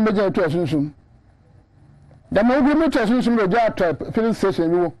hada meje to sunsun da mo bi to sunsun do ja to filling station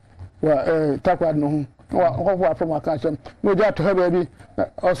bi wo wa takwad no hu wa ko wa from akanchen no ja to hebe bi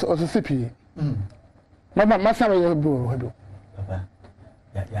osisipi mama masama ye bro hebe papa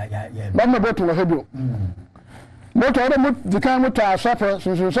ya mama botu wa hebe moto ode mo dikan moto asopo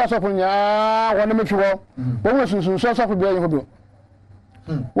sunsun asopo nya wona me fiwo wo mo sunsun asopo bia yin hodo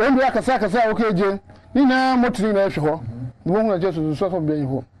wo ndu akasa okeje ni na moto ni na ehwe ho wo hu na sunsun asopo bia yin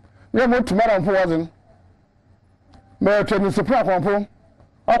ho me moto mara mpo wazin me to ni sepra kwampo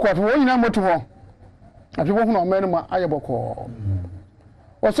akwato wo nyina moto ho afi wo hu na menu ma ayeboko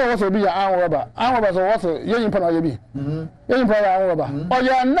what's be your hour about so what's yen pan oyebi yen pan hour about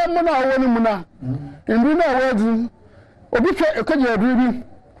oya na mo na woni mu na ndu na wadi obi twa ekaje adu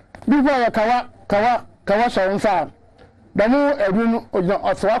bi fa ya kawa so nsa da mu adu no oja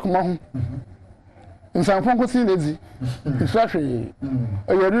oswa kuma ho nsan fon ko sin lezi nsahwe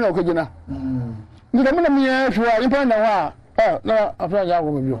oya adu na okaje na ndi da mo na mi ya hwa impan na wa na afra ya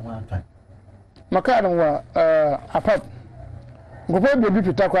wo bi maka dan wa apart ngopo bebi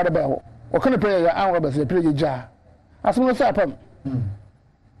pita kwa da ho o kana pe ya anwa ba se pele ja asmo so apam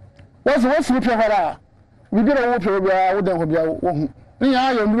wasi pia fara bibi na wo pe bia wo dan ho bia wo hu ni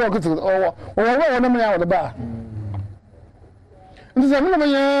ya yo ndu ko tso o na me ya wo ba nti se me na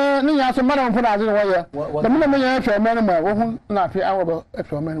ya ni ya so mara mpo na ade wo ya da me na me ya hwe me na ma wo hu na afi anwa ba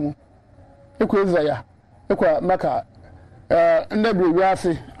hwe me mu ekwa za ya ekwa maka ndabi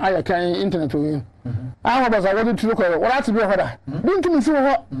wiase aya kan internet o aho ba za wodi turu ko wala ti bi hoda bi ntumi si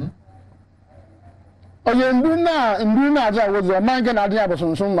ho oye ndu na aja wo zo man ga na ade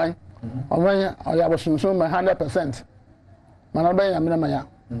abosonson man oman oya abosonson man 100% mana ba ya mina maya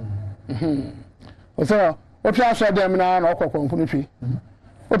o so o pia so dem na na okokon fu nfi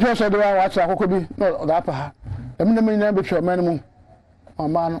o pia so de wa cha akoko bi no da pa ha emina me na be hwe man mu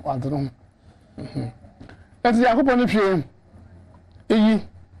oman wadro enti akoko ni hwe eyi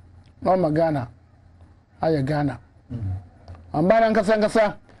no magana aya Ghana ambara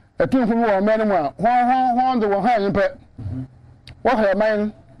nkasa etunfu wo menu mu hon de wo ha yimpe wo ha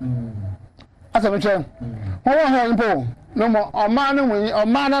man asa me chen wo ha yimpe no mo oma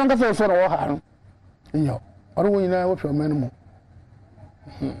na nkasa so no wo ha no iyo oro wo nyina wo hwe menu mu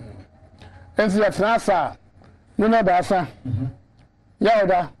enzi ya trasa no na ba asa ya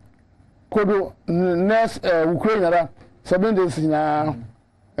oda kodo next Ukraine ra 7 days na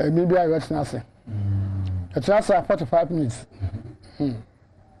maybe I was not say it's also 45 minutes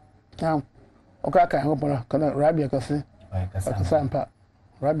now okay kan ho pora kana rabia kasi akasampa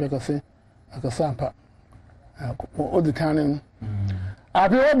rabia kasi akasampa o de kanin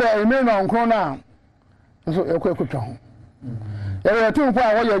abi o be ime na nkro na so ekwa ho ya tu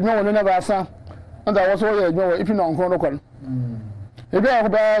pa wo ya gwo no na ba sa nda wo so ya gwo ifi na nkro no kon ebe a ko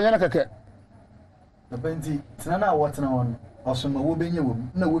ba yana keke the benti tinana wotna won osoma wo benye wo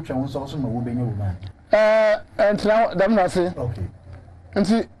na wo twa won so osoma wo benye wo man entina dam na se okay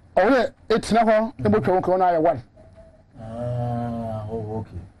nti owe etina ho e bo twa won ko na ya 1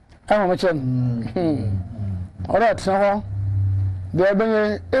 okay ama ma chen ora etina ho de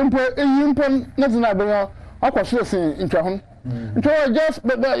benye empo eyimpo na tina benye akwaso sin ntwa ho ntwa just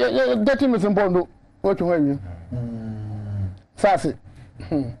 30 minutes mpondo wo twa ho awie sase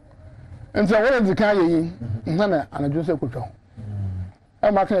nti awore di kan yeyi na anajo se kwotwa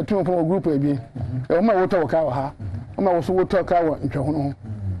e ma kan tu fo group abi e o ma wo to ka wa ha o ma wo so wo to ka wa ntwa ho no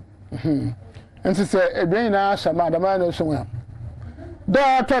nti se ebien na shama da ma na so ya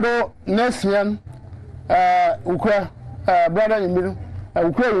da to do next year ukra brother yimiru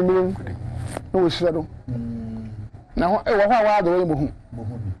ukra yimiru no wo shira do na ho e wo ho wa do yimo hu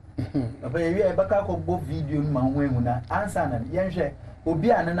aba yewi e baka ko bo video ma ho enu na answer na yenhwe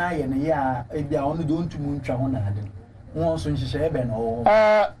obi ane na aye ne ya ebia onu do ntumu ntwa ho na ade won so nhihye ebe na o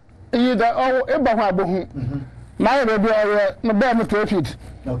yi da o e ba ho abohu ma ye be o no be mo 12 feet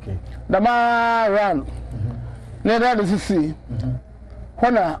okay da ma run ne da de sisi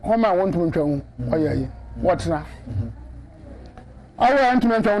hona homa won ntumu ntwa ho oyaye wotna awo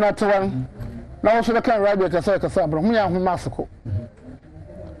ntumu ntwa ho na tewan na wo so da kan rabia kasa bro hu ya ho masiko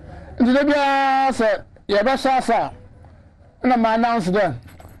ndi da bia se ye ba sasa na ma announce them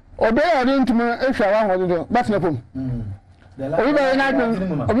obe ya ri ntumi ehwa wa ho do but na pom obi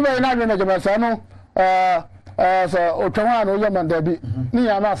ba na jama sa no so otwa ho anu yama ndabi ni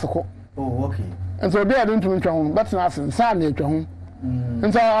ya ma asiko oh okay nso obe ya ri ntumi ntwa ho but na asen sa na etwa ho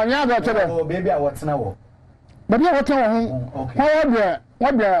nso anya ga tebe oh baby a wotena wo baby a wotena wo ho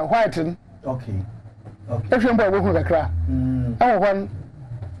wo bia white okay okay ehwe mbo wo hu kakra awo hwan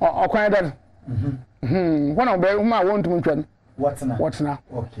okwan dan wana be uma won tum ntwan whatna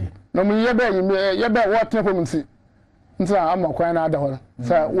okay no mu ye be whatna pom nti ama kwan na ada ho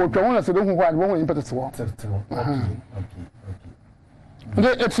sa wo twon na se do hu ho ade wo impete so okay okay nde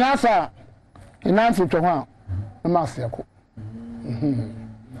etina sa inansi twon ha na ma se ko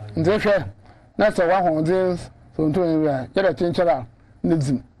nde hwe na se wa ho din so nto ni ya da chenchara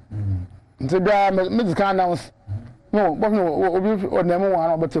nizim nti bia medical announce no bo no obi onemu wa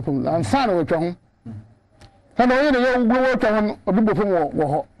na obetepum ansa na wetwa ho kana oyi ne ye ugbo wetwa ho obi bopum wo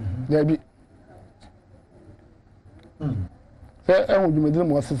ho da bi se ehun jumedin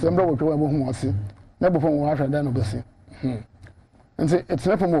mo ase se mbra wetwa wa bo hu ase na bopum wo ahwa da no bese nti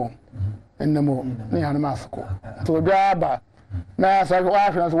etinepum wo ennemo ni hanu masako to obi aba na sa wa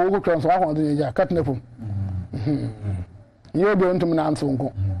ahwa so wo gutwa so wa ho de ja katnepum ye obi ntum na anto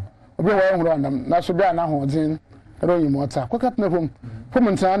nko obi wa ehuru anam na so bia na ho din ero yimota kwakatnepum pum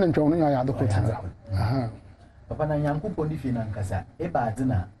ntan na ntwa no ya ya dokota aha papa na nyankopɔ ni fi na nkasa e ba ade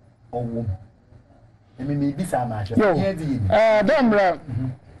na ɔwom emi me bi sa ma hwɛ ye di dembra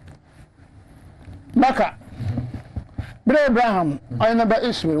maka bre Abraham ayna ba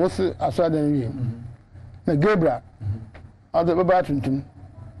Ishmael wosi asadan wi na Gabriel ade baba tuntum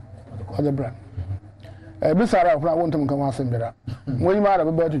ade bra bi sara fra wontum kan wasen bira woni ma da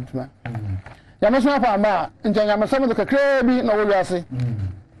baba tuntum ya me so afa ma nja ya me so de kakra bi na wo yase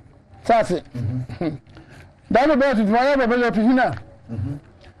sase da no baba tuntum ya baba ya pihina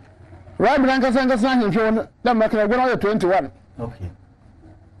right branka sanga sanga hwon da makna gona 21 okay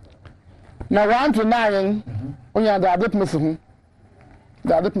na 1 to 9 onya da adep mesu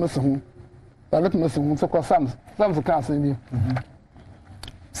so ko Psalms kan san bi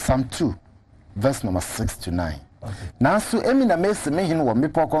Psalm 2 verse number 6 to 9 nanso emi na mesi mehin wo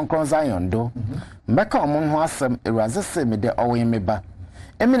mepo konkron Zion do mbeka omon ho asem ewuraze se me de owen meba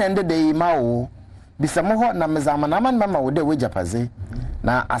emi na ndede yi ma wo bisa mo ho na mezama na mama wo de wejapaze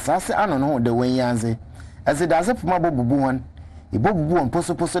na asase ano no ho de wenyanze ezidaze puma bobubu hon ibobubu on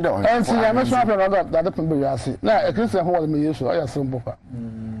poso de on ensi ya me so afa no da de pumbe yase na e Christian ho wo me Yesu o ya so mbopa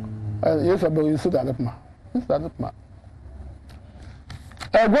Yesu be Yesu da de puma da de puma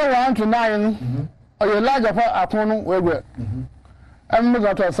go 1 to 9 oye large for akonu wegwe em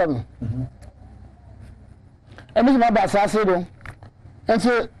go to 7 em ma ba asase do ensi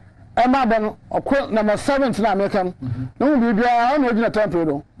ema ba no okọ number 7 na American no mu bibia on original temple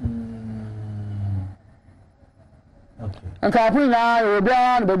do okay nka apu na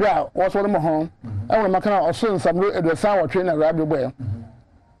obia na bibia wo so mo ho e wo makana oso nsamro edesa wo twe na rabi boy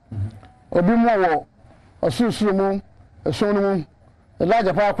obi mo wo osusuru mu eso no mu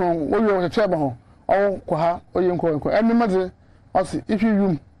large for akonu wo yo chebe ho o ko ha oyi nko emi maze osi if you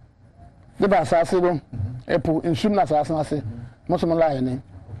room the ba asase do epu insum na asase ase mo so mo la ye ni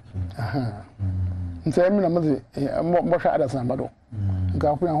aha nse emi na maze mo hwa adasa mbado nka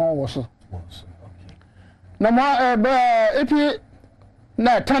apu ya ho wo so na ma epi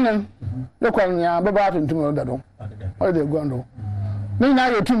na tanen lekwan ya baba tuntum do o de gondo ni na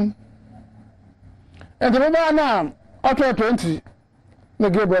yetum e de baba na auto 20 na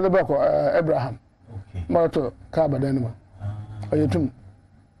Gabriel bako Abraham okay moto ka badan ma o yetum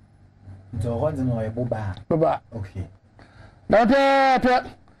do ho de no e baba okay na te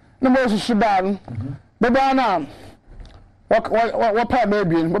na mo su ba baba na wa pa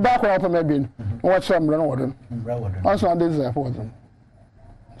mebien baba ko pa mebien wa chamra no wodon also this is for them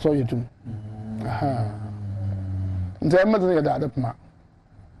so yetum aha nze amazin ya da puma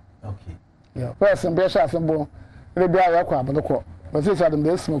okay yeah person be sha sembo re bia ya kwa abodoko but say adam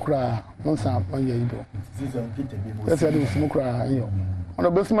be smokura no sa on ye ido this on kite be mo say adam smokura yo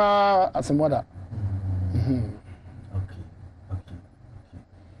ono be sma asemoda okay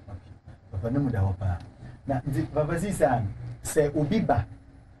papa nemu da hopa na papa sisan se obi ba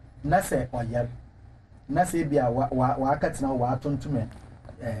na se oyar na se bia wa akatina wa tontume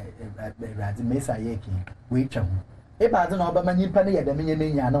radi mesa yeki we twa ho e ba de na oba manyimpa ne yeda menye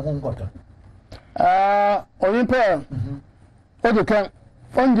ne nya na ho nkoto oyimpa odo kan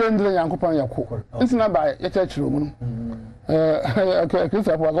onje ndire yankopon yakko nsina ba ya chachiro mu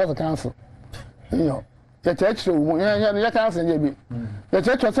Christopher was cancel yo ya chachiro mu ya cancel je bi ya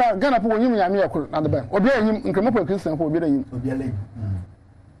chachiro sa Ghana po nyim nyame yakko na de ban obi anyim nkremo po Christian po obi anyim obi ala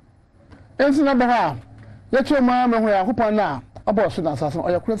nsina ba ha ya choma me ho yankopon na abo so na asase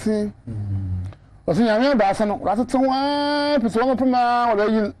oyakko si osin nyame ba asa no rateto wa pese wo pema wala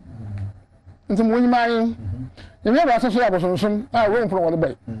yin ntim wonyi mai nyame ba asa so abosonsom a wo mfro wala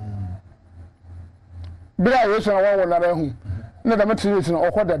bai bira Yesu na wo na ra hu na da matiri na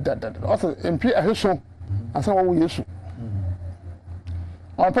okoda da oso mpi aheso asa wo Yesu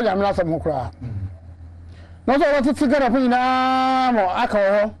on pa nyame asa mo kura no so what ti gara pin na mo aka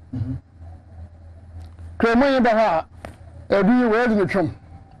wo kremo yin ba ha ebi we di twem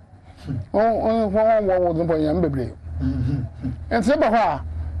wo do nyame bebre ense ba ha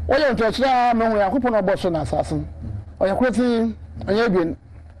wo ye to chira me hu yakopo no bo so na asasen o yakroti anya bien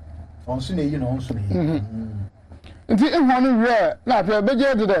onsu na yi na onsu na yi nti ehwanu wie na afia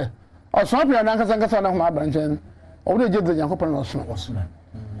beje de de oso apia na nkasa na ho abanchen owo de je de Yakobon oso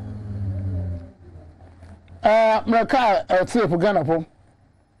mraka etiep Ghana po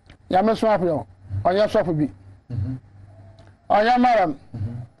ya meso apia oya sopo bi oya maram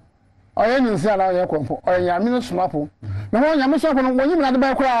oya nyinsia na oya kwampo oya nyame somapo na ho nyame sopo no wonyi mna de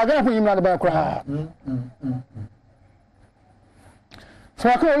ba kura Ghana po nyimna de ba kura so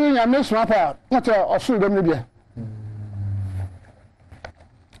ka oya nyame somapo a wata oso dem ne bia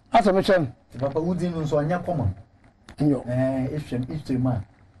asa me chen papa udin nso anya common nyo ifema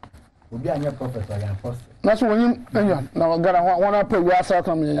obi anya prophet or apostle na so wonyi enyo na Ghana wana pa wi asa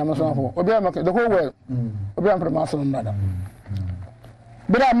kan me nyame somapo obi am the whole world obi am from aso ndada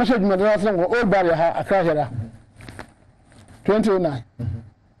bira message me dey say old barrier ha akra hera 2009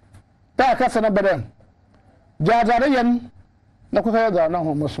 ta ka sana badan jajare yen na ko ka da na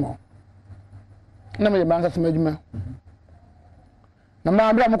ho mosmo na me banka sama juma na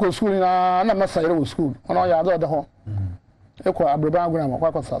ma bra mo school na ma sayre wo school ona ya do ho e ko abroba aguna ma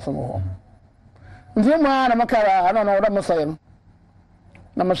kwa sasa mo ho nti ma na makara ana na wo da mo sayre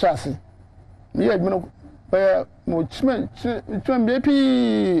na ma shasi mi ya juma mo chime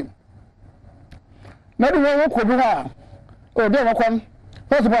bepi na do wo ko bi ha o de ma kwan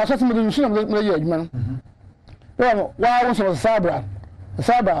first of all asase mo de shina mo ya juma no wa wo so sabra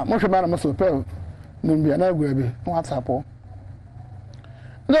mo hwe ma na mo so pe no bia na agura bi WhatsApp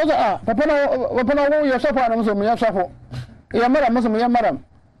ndo papa na wo ya sofa na mo so me ya sofa ya mara mo so me ya mara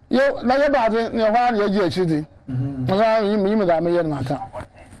yo na ya ba de ne hwa na ya ji achidi na yi da me ya na aka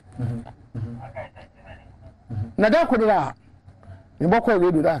na da ko dira ni boko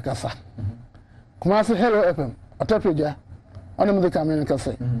radio da kasa kuma se Hello FM otapeja ona mu de kamen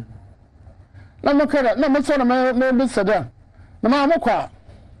kasa na makara na mo so na me bi sada na ma mokwa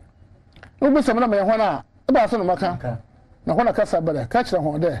ubi samana me hona e ba so no maka na hona kasa bada ka kire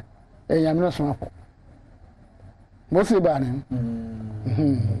ho de e nyame no so apo mo si ba ne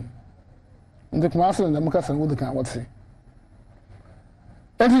ndi kuma so na maka san wudi kan wotse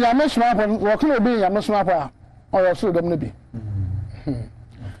enti nyame so apo wo kle obi nyame so apo a o yo so dem ne bi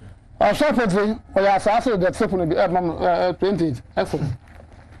o so fetri o ya asase de tsepu ne bi 28 excellent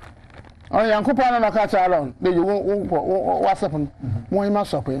on Yankopa na ka cha alon de you WhatsApp mo ima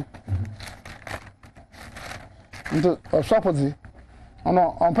sope nto osopozi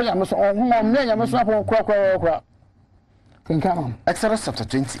ono onpa ya meso on me ya meso apo kura kinkan Exodus chapter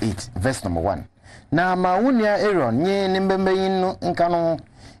 28 verse number 1 na ma wunia Aaron nye ne mbembeyin no nka no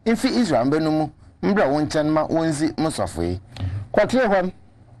mfi Israel mbenu mu mbra won chan ma wonzi musofo kwatire hwan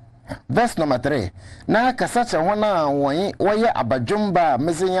verse number 3 na kasacha hona woye abadwomba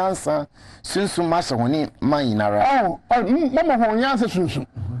mesenyansa sunsun masha honi mayinara mama ho nyansa sunsun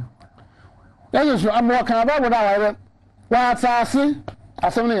ya yesu amo kan ba boda wa atase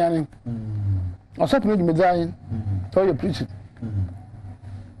asem ne yani osop ne dimidan to you preach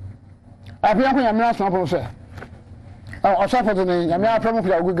apia ko yamna aso apo se osop to ne yamna afram ko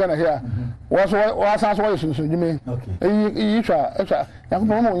ya ogu Ghana here wa sanso wa sunsun dime yi twa ya ko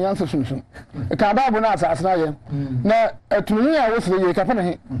mo nyansa sunsun ka ba bo na atase na ye na atunu ya wo se ye ka fa ne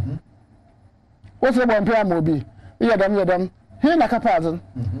he wo se bo mpia mo bi yedam he na kapazin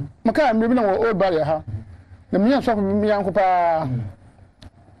maka mbi na wo barrier ha na miya so mi yankopa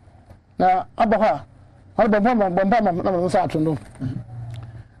na abaha har bomba na mo sa atundo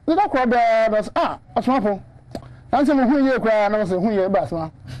ni da ko da asmafo anse mo hunye kwa na mo se hunye ba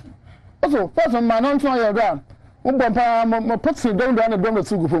asma also person man on try your ground mo bomba mo put sit down na dom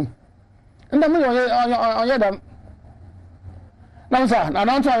tu gufum nda mo onye dam na mo sa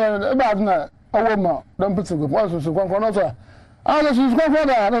na on try ba na owo ma dom put gufum also so kon no so ala su ko ko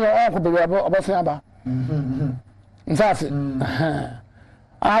da na ko be obasia ba nsase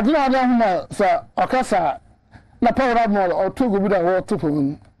adina da huma sa akasa na power mo o to go bi da wo to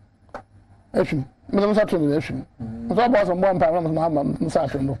pom efim me mo sa to no efim mo so ba so mo mpa na mo sa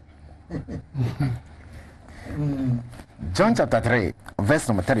to no John chapter 3 verse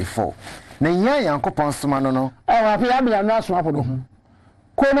number 34 na nya Yankopon soma no wa pe ya bia na so apodo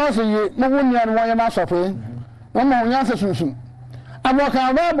ko no so ye mo wunia no won na so pe no mo nya se sunsun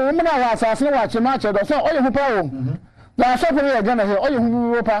abokan ba bo mo na wa asase wa chema che do so oye hu pa wo na so pe ye Ghana he oye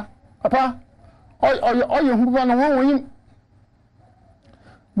hu wo pa papa oye hu pa no won yin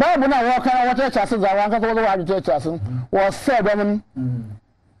ba bo na wa kan wa che chase za wa kan so wa che chase wo se do mun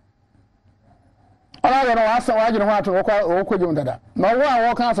ala yo no wa sa wa jino ho ato wo ko jom dada na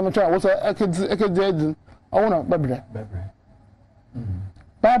wa kan asem che wo so ekededi owo no bebre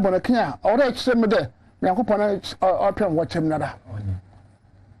ba bo na kia o re chise me de Yankopon o pem wo chem nada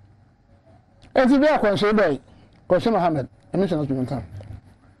enti bi akwanso be Koshe Mohammed emission has been come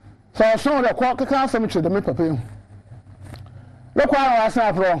so so the kwa kaka asem che de me papa hu le kwa wa asa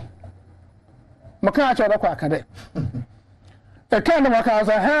afro maka cha de kwa aka de e kan de maka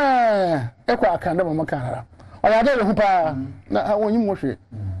asa ha e kwa aka de maka ara o ya de hu pa na wonyi mo hwe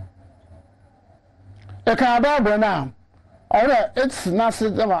e kan ba bo na ora it's na se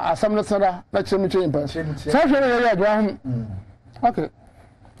de ma asem no sada na chemi chen pa sa hwe ne ya adwa hu okay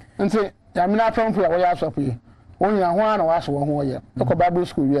nti ya mi na afro fu ya wo ya asofu yi onye ho ana wa so ho ye ko Bible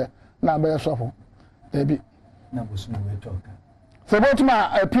school ye na be sofo ebi na bo sunu we talk so but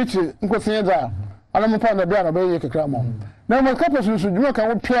ma preach nkosin da ala mo pa na bia na be ye kekra mo na mo ka pesu su dwuma ka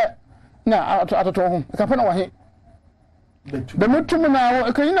wo pie na atoto ho ka fa na wa he be mutum na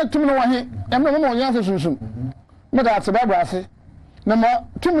wo ka ina tum na wa he em na mo mo yan sunsun me da ate Bible ase na mo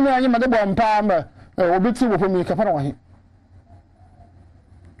tum na anye ma de bo mpa ma obi ti wo pomi ka fa na wa he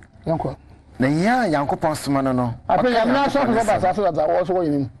yanko na ya yankopon soma no ape ya na so ko ba sa so da wo so wo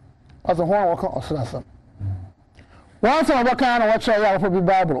yin aso ho wo ka osrasa wa so ba ka na wo che ya wo bi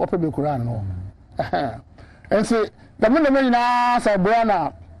Bible wo bi Quran no ense da me na me na sa bo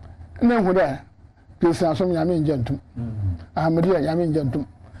na ne hu de Christian so nya me njantum Ahmadiya ya me njantum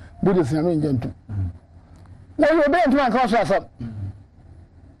Buddhist ya me njantum wo yo be ntum an ka osrasa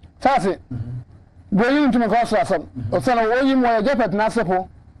sase bo yin ntum ka osrasa o sana wo yin mo ya jepet na sepo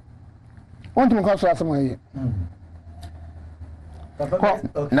want me cause asem ayi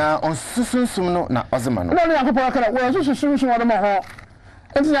na on susunsum no na ozema no no yakopɔ akara wo susunsum wo ma ho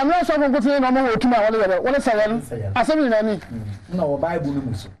enti na me so ko kotin na mo otuma wale yele wale sayan asem ni nani na wo Bible no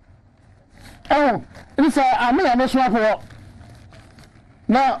muso ni sa ame ya me so afọ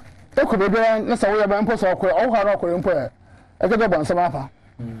na ekobebe na sa wo ya ba mpo so akọ o ha na akọ mpo e gede bo nsem afa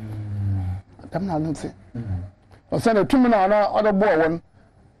tam na nti o se na tumi na na odo bo won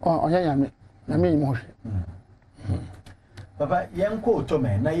onye nyame na me mo hwe papa yenko to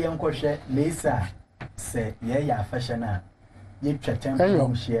me na yenko hwe leisa se ye ya fashion na ye twetwem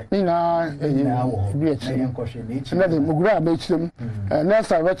from hye ni na wo bi na yenko hwe na echi na de mugura ba echirem na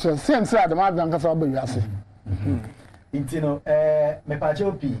sa veche sense adam adan kasa ba wiase intino me pa che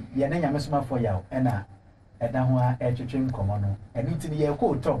opi ye na nyame soma fo yawo na eda ho a etwetwem komo no eni ntini ye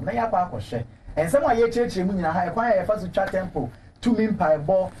ko to na ya kwa akohwe ensem a ye chirechire mu nyina ha ekwan ya fa so twa tempo tumi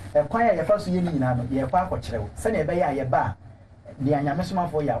mpaebo ekwan ya fa so ye ni nyina no ye kwa akokyerɛw sɛ na ebe ya ye ba de anyame soma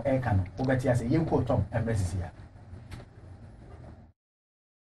fo yawo eka no obeti ase ye ko to emresisi ya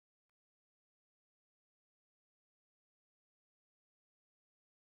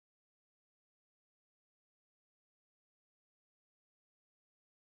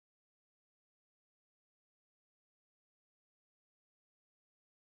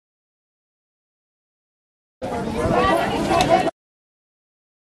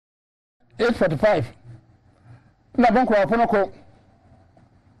 $8.45 na banko apono ko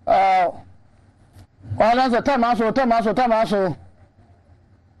wala za tamaso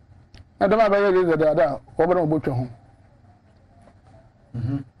na dama ba yele da obere obotwe ho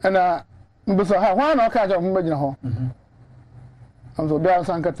ana mbuso ha hwa na ka ja ho magina ho amzo bia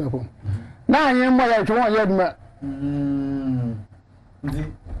sanka tepo na anyi mo ya twa ya duma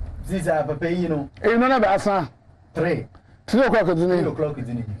ziza papa yi no no na ba asa 3 o'clock dini 3 o'clock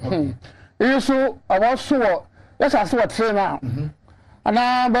dini okay isu awoso yes aso wa train na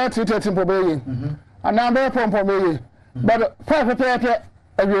ana ba 3:30 po be yi ana ba pompo me yi but 5:30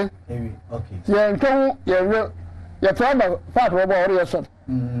 awie okay ye nton ye we ye traba part wo bo ore ye shot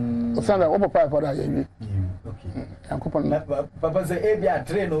osanda wo pa for da ye wi okay yankopon papa say e bia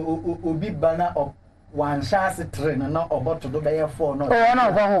train obi bana one chance train na oboto do be 4 no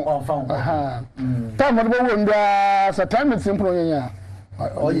na fa ho aha ta mo bo wo nda sa time simple nyanya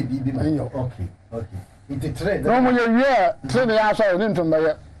oye bibi ma okay it train no mo ye wi train ya so ni ntumba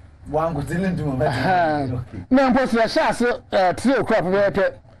ye wangu zilindu mo okay na mpo se chance 3 o'clock be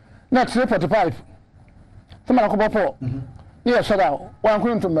pe na 3:45 tama ko bopo ye so da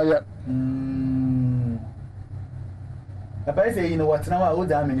wangu ntumba ye papa say you know what now how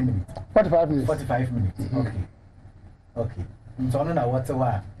da minute 45 minutes 45 minutes okay ntono na what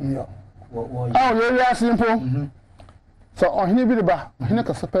wa yo wo ye ya simple so ohini bi ba ohini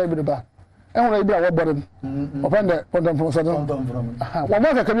ka sapa bi ba enwere bi a wo bodem opende pondom from so wa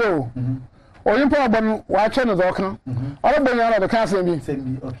ma ka kabi o oyin pa obon wa che no zo kan oro bon ya na de kan sem bi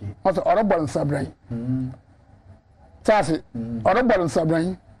okay also oro bon sabran tasi oro bon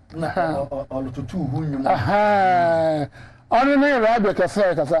sabran na oro tutu hu nyum onu ne ra be ka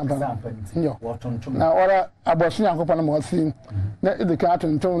se ka sampa yo na ora abosu yankopon na mo sim na idika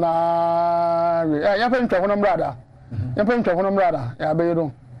tonton na ya pe ntwa hono mrada ya pe ntwa hono mrada ya be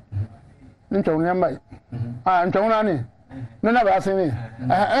yero ntwa nya mai ntwa na ni na ba asen ni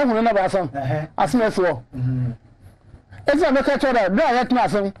ehunu na ba asen asen eso esa me ka chora da ya tna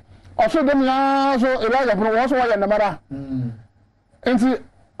asen oso dem ya so iraja pro wo so wa ya namara enti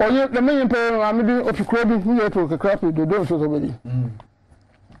oye de me yimpe amidi opikura bi hu ye to kakra pe do so be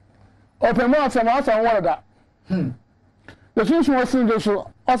open mo asema asa won da the situation was in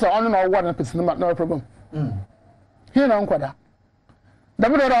so asa on na wa na person no problem here na nkwada da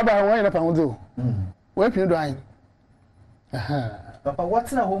bi do ba won na pa ho we pin do an papa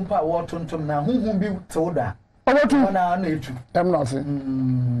what's na home pa wo tontom na hunhun bi to da owotu na na etu em no se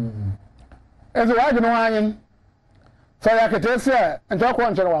ezo wa gino anyin so ya kete se nto ko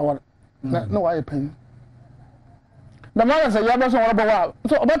nche wa na wa ye pen na mara se ya ba so wa ba wa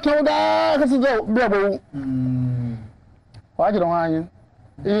so obato da ka se do bi abo wa gino anyin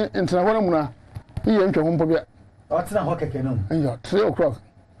intina ho na mu na iye ntwe ho mpo bia what's na ho keke no yo 3 o'clock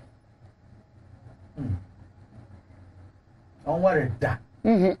on worry da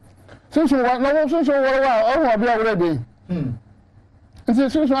since wa no since wa o bia wo be nti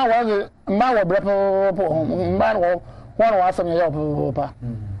since wa wa ma wa bra po ma wo wa wa asam ya pa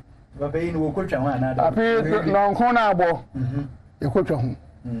baba yi ni wo ko twa ho ana da afi no nko na abo e ko twa ho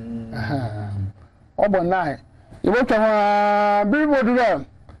obo nai e wo twa ho bi bo du da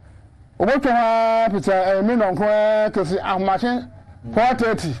obo twa ho pita mi no nko kesi ahmache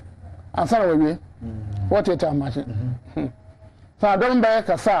 4:30 ansana wa wie 4:30 ahmache sa don be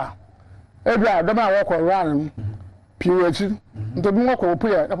kasa ebia don ma wo ko ran piwechi nto bi wo ko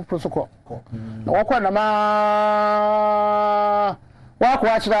puya na popo soko na wo ko na ma wa ko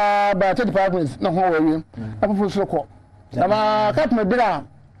achira ba 35 na ho wa wie na popo soko na ma kat me bira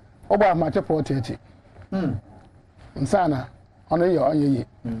obo ahmache 4:30 nsana ono ye onye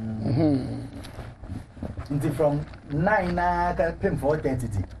nti from 9 na ka pem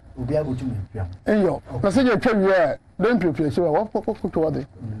 4:30 obi agotu me piam eyo na se je twa wie don piopie se wa ko to de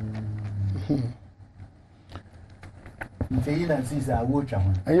nti yi na sisa wo twa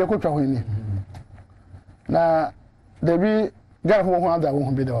ho eye ko twa ho ni na debi gara ho ho ada wo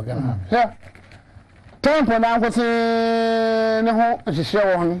ho bi de wa gara ya tempo na nkwose ne ho hihye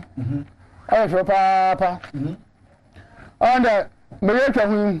wo ho ayo hwe papa onda me ye twa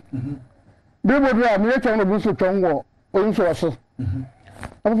ho bi bo dra me ye twa no bu so twa wo o so so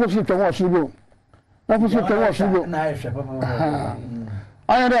apo so twa wo so bo apo so twa wo so bo na hwe papa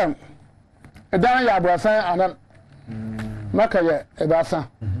ayo dem edan ya abrasan anan maka ye ebasa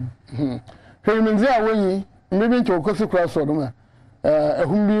hwemizi a woyi mbibi nche okosi kura so do ma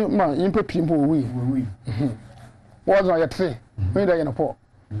ehumbi ma yimpe pimpo wi wozo ya 3 we da ye na po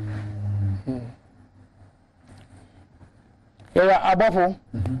ya abafo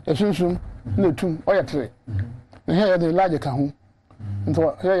esunsun na tum o ya 3 na he ya de large ka ho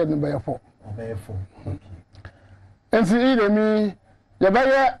nto he ya de ba ya 4 ensi ile mi ya ba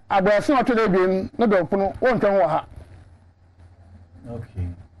ye abrasan otode biem na do pono won twan wo ha okay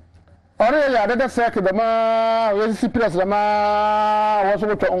ore ya da sek da ma we si press da ma wo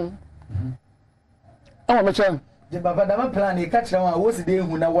so to on me chen je baba da ma plan e ka kire wa wo si de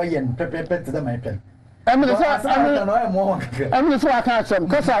hu na wo yen pepepe te da ma pen amini so amini so aka chem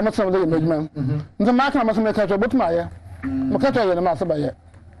ka sa mo so de majman nza ma ka ma so me ka to botuma ye mo ka to ye na ma so ba ye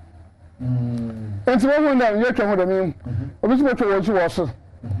enti wo hu na ye twa hu da mi obi so to wo so wo so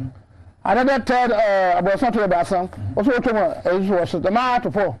another third about something about some also to was the ma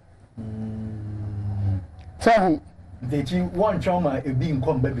to 4 so they chi one trauma e bi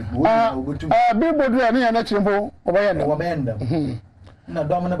nkom baby wo obutu bi bodu na na chimbo obayenda na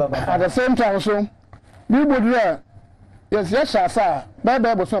dom na baba at the same time so bi bodu yes asa bye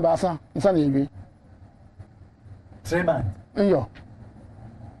bo so ba asa nsa na ebi 3 man yo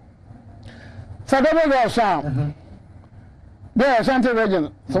so da go sham there Ashanti region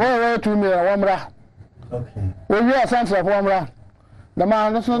so we 2 million wamra okay we Ashanti for wamra the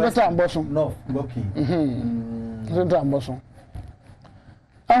man no that am boso no okay that am boso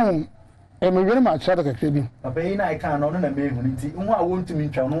e me were ma chata ka kwebi papa yi na I can no na me hu nti hu a won tumi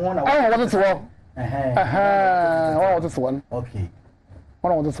ntwa no na what is wo what is one okay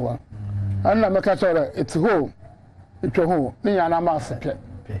what is one and na me ka chora it's ho itwa ho ni ya na ma sepe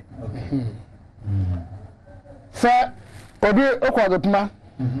okay so obi okwa puma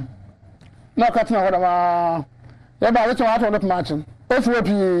na ka tena ho da ma ya ba le twa ato puma chin o so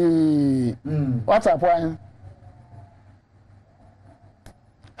pi WhatsApp wan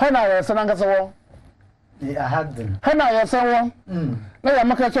hana ya sananga sawo I had them hana ya sawo na ya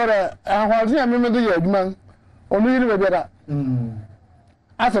maka chore ahwazi ya meme de ya adwuma onu yiri be biara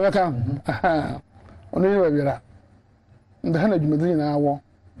asa meka onu yiri be biara nda hana adwuma de na awo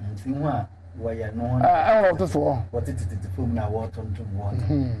nti hu a Why you know? I want to fall. What it is the film now water to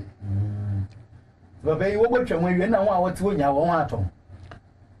water. But baby, what when you know what to win your water?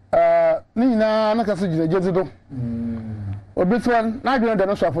 Nina, na kasi jina jezido. Obitwan na adwene da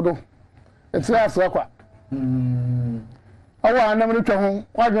no so afodo. Eti aso akwa. Awa anam no twa ho,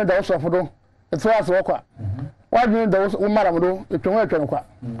 wadwene da so afodo. Eti aso akwa. Wadwene da wo mara modo, etwa ho atwa no kwa.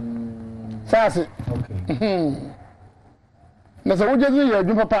 Sase. Okay. Na so wojezi ye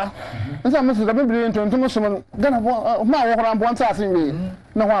adwun papa. Nsa mesu da bibiri ntontom so no, gana bo ma wo hora mbo nta ase nwe.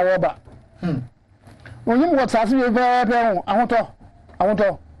 Na ho awo ba. Onyim wo tsase we pe ho,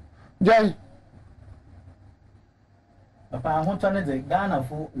 ahoto. Jai. Papa, I want to know the Ghana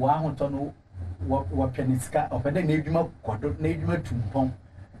for 100 what peniska or the Najuma Quadro Najuma Tumpom.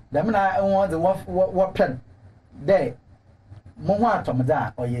 The man I want the what pen there. Mohato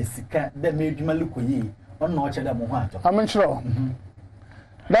Mada or yes, the Najuma Lukuyi or not the Mohato. I'm sure.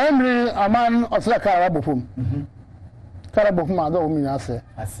 Then a man of the Carabofum. Carabofum, I don't mean I say.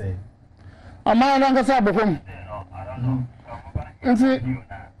 A man on the Sabofum.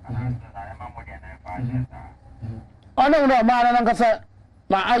 I don't know, man, and Kasa,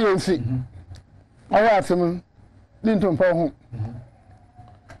 my IOC. I was him, Linton Pohon.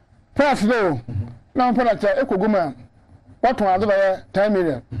 Pass low, now for that echo woman. What one other 10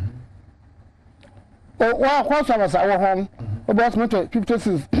 million? Oh, what was our home? About metal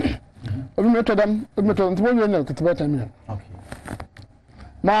 56. We met them, we met on 2 million to 10 million. Okay.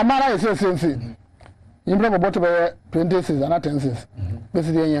 My mother is the same thing. You brought about 20 cents and 10 cents.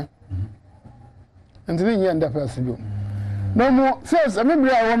 Basically, and the year and the first you. No more says a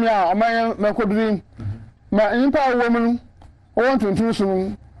member of my dream. My empire woman, I want to introduce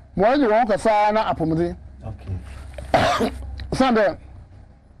you. Why you want a sign up for me? Okay. Sunday.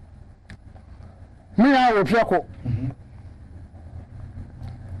 Me, I will Piaco.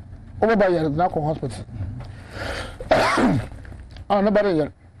 Over by your Naco Hospital. Oh, nobody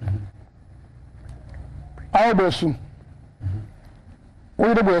yet. I'll be soon.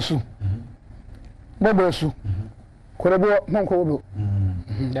 What about you? Bobosu. Korebo monko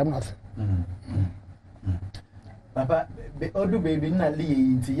Papa, odu baby na liye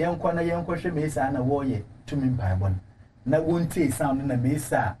nti yenkwa na yenkwhwe mesa na wo ye tumi mpaebon. Na wontie sound na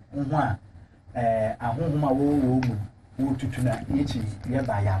mesa ho a ahohoma wo mu wo tutu na yechi ye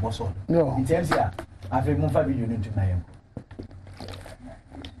ba ya boso. Nti ensi a afi mu fa video ntu na yenko.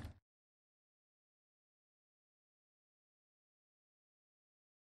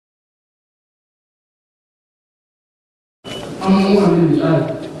 I'm one I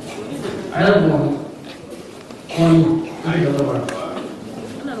have one. I have one.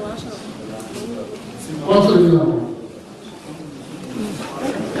 Also, you know.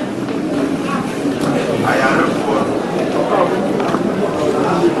 I have one.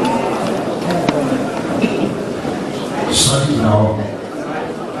 Son, now.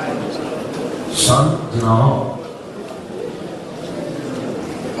 Son, now.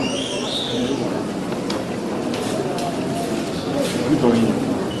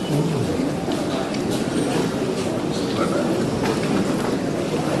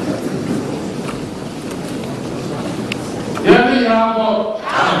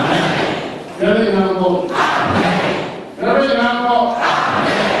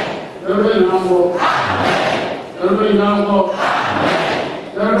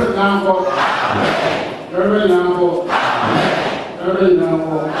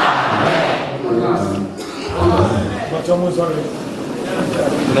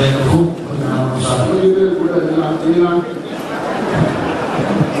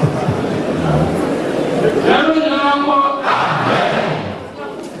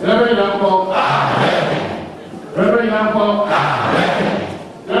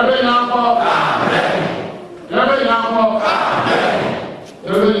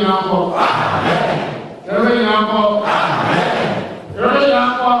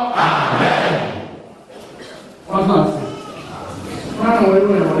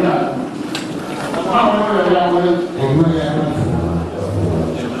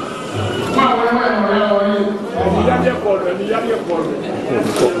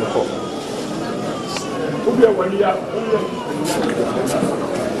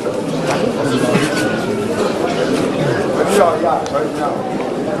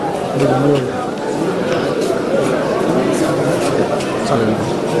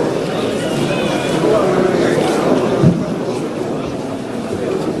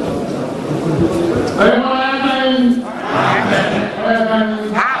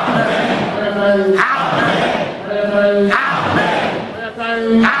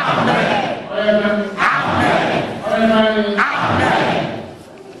 Amen.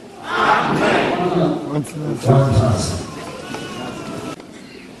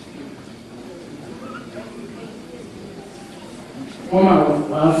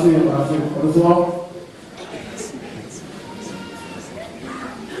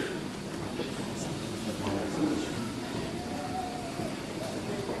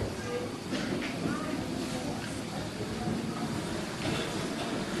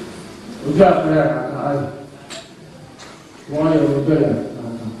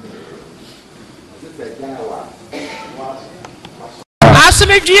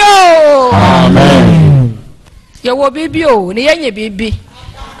 Amen. You will be o, ne yenye baby.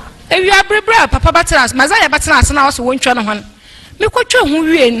 If you are brave, Papa Batras, Mazaya Batras, and I also won't try to one. Me quite who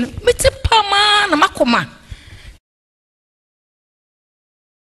you in, me tip Pama, and Makoma.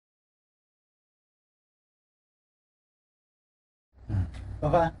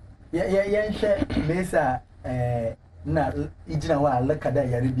 Papa, share Mesa, na ijina wa look that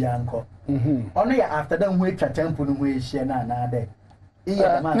Yaribianco. Only after them wait a temple where she and I there.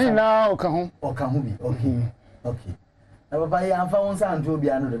 Now, come home. Okay. Now, Papa, I found some to be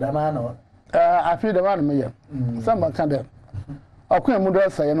another man. I feel the man me. Some kind of. I couldn't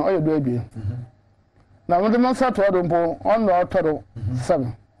move say, and all your baby. Now, when the man sat to Odumbo on the total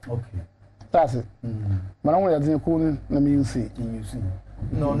 7. Okay. That's it. But I want to cool. Let me see.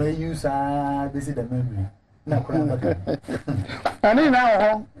 No, use this is the memory. No, I need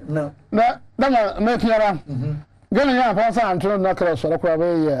now. No, that make you around. Getting up on some to knock across the crowd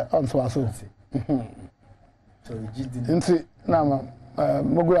on Swasso. So you didn't see now,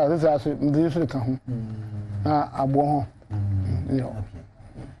 Mogura, this is actually the usual come. I won't.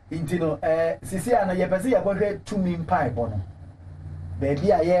 Intino, Sisiana, you can see a boy 2 mean pipe on.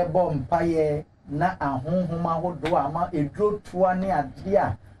 Baby, I hear bomb pie na a home do ama a draw to one near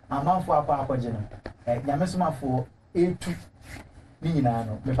dear a month for a papa general. Yamasuma for A2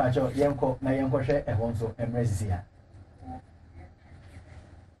 Nino, the Pacho, Yanko, my uncle share a home so embrace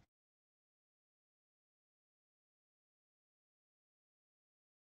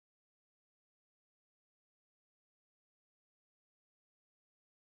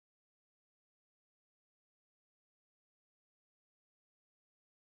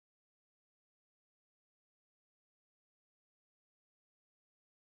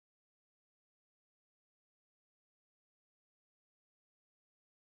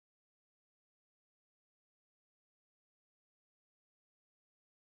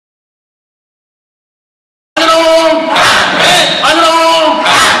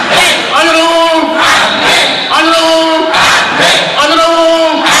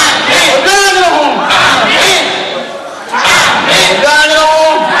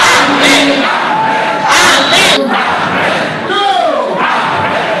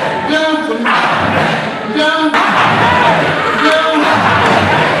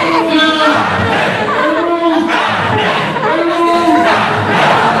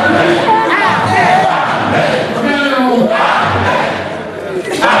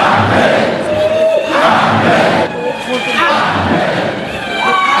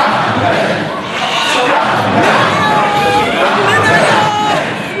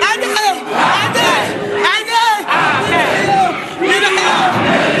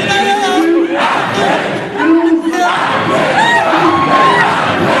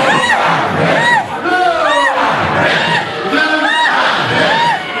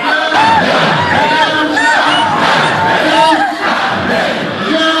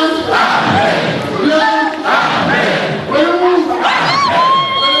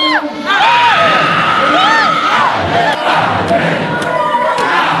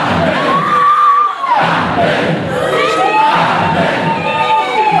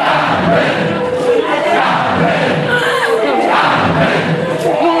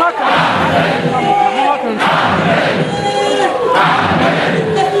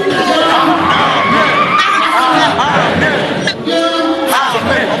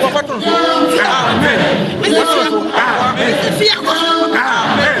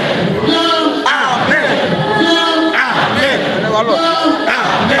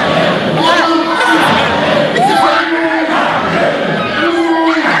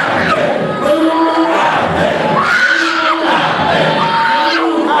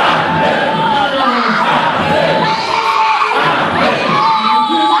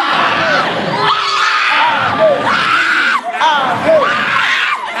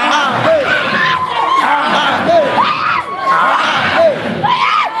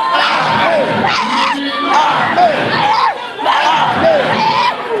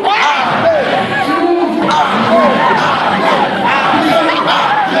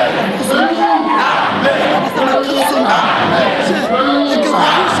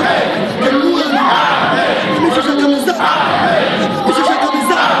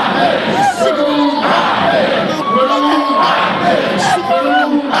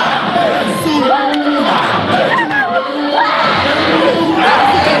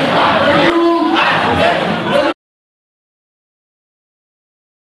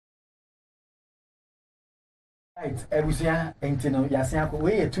right ebusia entino yasia ko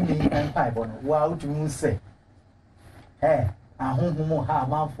we yetumi empire bono wa utumi nse ahonhomo ha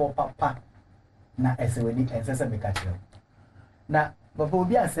amanfo papa na eseweni ensese meka kire na baba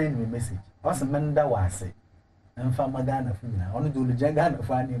obi asend me message osmenda wase mfa magana fu nyina onu do luje gana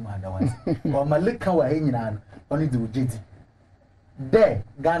fu ani ma da wase o malika wa nyina onu do jeti de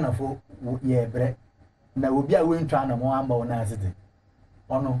gana fu ye bre na obi a wentwa na mo amba wona asete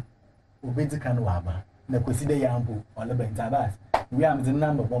onu obedi kan wa aba na kweside ya ampo ole bentabas we am the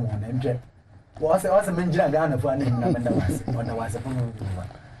number bomb on mje wase menjira gana fu ani na menda wase ona wase fu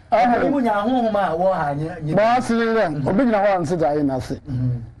no mu nya honhoma wo ha nyi ba sire obi nyina ho anse da yi na se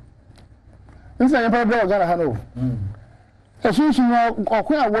nsa yempa bro gana ha no esunsun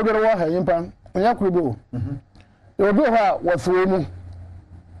okun a wo bere wo ha yempa onya kurubo e obi ho a wose mu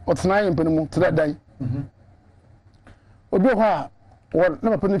otena yempa mu tira dan obi ho a wo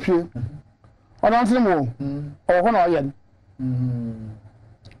na papa ne fie ona ntene mo o ho na oyen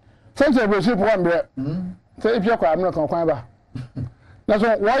sente be ship one bre se ifie kwa amna kan kwan ba na so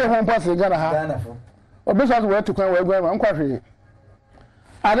wo ye ho pass gana ha obi so we to kwan we gwa ma nkwahwe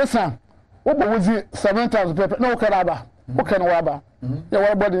adesa wo bo wuzi 7000 pepe na wo kara ba wo kan wa ba ya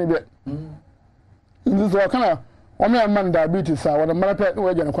wa body ni be nzi so kana o me man diabetes a wo na mara pe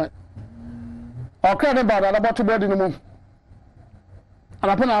wo gya ne kwan o kra de ba da bottle body ni mu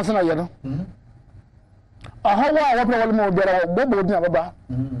ana pe na asa na ye no aha wa wo pe wo mo biara wo bo bi na baba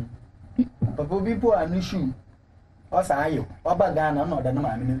papa bi po anishu o sa ayo o ba Ghana na oda na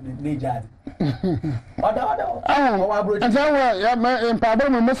ma ni jade oda o wa bro and then ya in pabro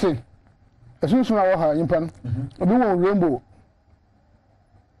mo message esunsun na wo ha yimpan obi wo rainbow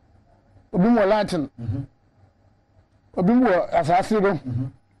obi mo latin obi mo asase do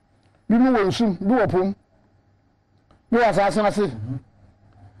bi mo wo nsum bi wo pom bi wo asase na se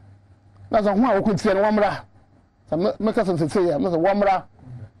na so ho a wo kuntie no wamra sa me ka sensese ya me so wamra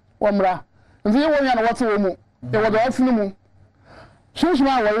nti ye wo nya na wote wo mu e wo do afinu mu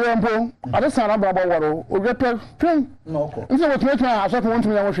shishima wo rempo adesa na baba woro ogrepe pin noko nti wo tuma tuma aso ko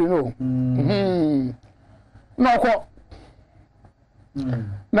ntumi ya wo hwe no noko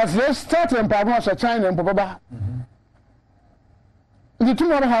na se start en pabon so China en baba nti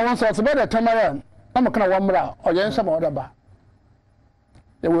tuma ro ha won so se be de tamara na makana wamra oye nsa ma odaba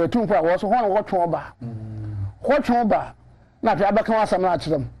e wo tun kwa wo so ho wo twon ba na pia baka wa sam na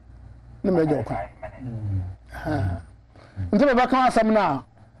akyerem na mejo kwa nti baba kan asam na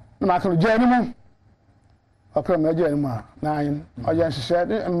makano jani mu akra me jani mu na ayin oje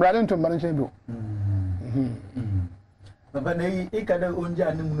nhihye mbrade nto mban nche do baba na yi ikada onja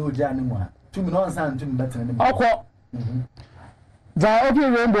anim na oja anim a tumi no nsan tumi betere ne akọ da obi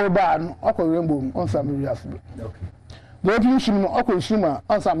rainbow ba no akọ rainbow on sam rias do okay do obi shim no akọ shim a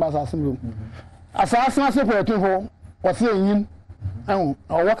on sam ba sasem do asasa ase po etu ho wose yin ahụ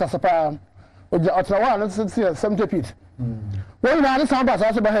ọwọ kasapa oja otrawa na 70 feet wọ́n yìí ní sáwọn bá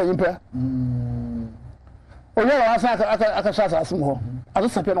aṣáájú bá hẹ́ yín pẹ́ oyè wọ́n aṣá akẹ́ṣẹ́ aṣáájú mu hɔ àti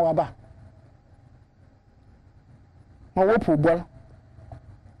sàpẹ́ náà wà bá wọn wọ́n pò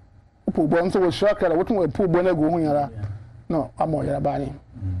bọ́ nso wọ́n ṣọ́ kẹrẹ wọ́n tún wọ́n pò bọ́ náà gu ohun yàrá náà àmọ́ ọ̀yàrá bá ní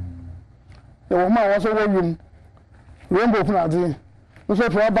ẹ̀wọ̀n mọ́ àwọn sọ wọ́n yum rainbow fún àdé nso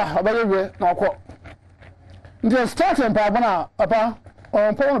fún ọba yẹ wẹ́ náà ọkọ nti start mpa abọ́nà ọ̀pá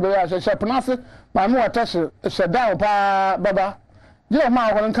ọ̀pọ̀ wọn bẹ̀rẹ̀ àṣẹṣẹ pọnase maame wa tẹsẹ ẹsẹ down paa baba yẹ ọmọ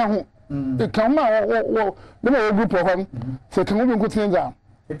àwọn nka ho ìkàn ọmọ àwọn bẹẹ wọ group ọhọ sẹ kàn obi nkutin dza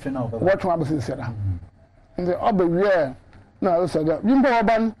wọ́n tún abẹ́sẹ̀ sẹ́ra nti ọbẹ̀ wíyẹ náà ó sẹ́dá bí n bọ̀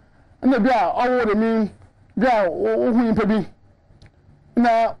ọba ẹnna bí a ọwọ́ rẹ̀ mi bí a ohun yín pẹ́ bi na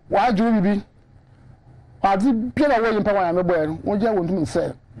wàá ju bíbí àti bíyẹn àwọn yín pẹ́ wọn àmì bọ̀ yẹn wọ́n jẹ́ wọ́n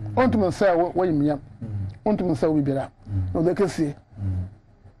tún nsẹ́ wọ́n yìí mìíràn wọ́n tún nsẹ́ wọ́n bíbí na ọdẹ kẹsìẹ́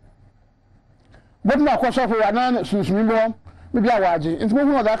bọ́dún náà kọ́ sọ́fù wà náà sunsun bí wọ́n bíbí àwọn àjẹ́ nti mo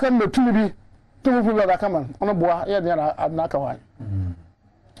fún ọ̀dà kan mẹ́ tún bí tó mo fún ọ̀dà kan mọ́ ọ̀nà bùa yẹ́ ní àdínà kan wáyé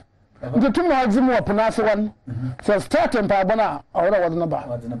nti tún náà dì mú ọ̀pọ̀ náà sí wọn sẹ́ start mpa abọ́ náà ọ̀wọ́dà wọ́dún náà bá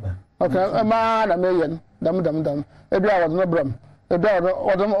ok ẹ máa nà mẹ́ yẹn dam ebi a wọ́dún náà bẹ̀rẹ̀ mu ebi a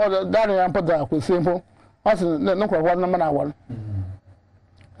wọ́dún dáná yẹn mpọ̀ dà kò sí mpọ̀ wọ́n sì ní kọ̀ wọ́n náà náà wọ́n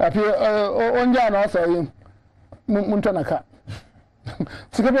àfi oúnjẹ àná ọ̀sẹ̀ yìí mú ntọ́ nà ká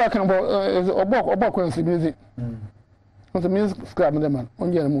sika bia kan bo obo kwansi music on the music scrap them man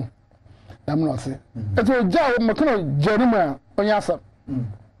on yere mu dam no se eto ja mo kana jeri mu a onya asa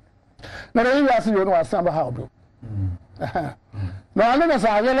na re ya se yo no asa ba ha obo na na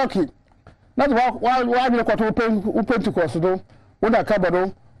sa ya lucky na wa bi ko to Pentecost do wo da ka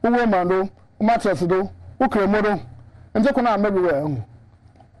bodo wo man do wo mattress do wo kremo do nje ko na amabi we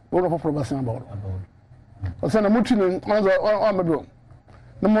wo no popro ba san ba o se na mutu ni o medo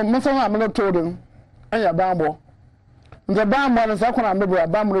na mo so ha me to do anya bambo nze bambo na sa kona medo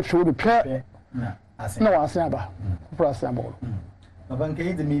bambo no show do pe na wa asen aba pro asen aba Papa nke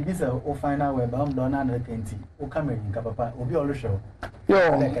yi mi bi se o final we ba do na 20 o camera nka papa obi o lo show yo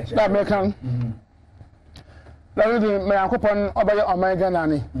da me kan la we me yakopon obaye omega na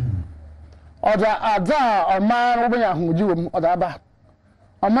ni oda ada oman obenya hoji wo oda aba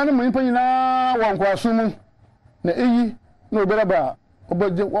oman mo nipa nyina won kwaso mu na eyi na obere ba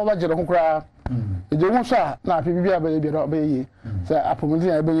obaje wabajere ho kura eje wo so a na afi bibia ba ye obaye se apomudi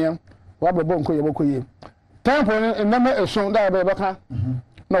ya benye wababo nko ye bokoye tempo ni na me esun da ba baka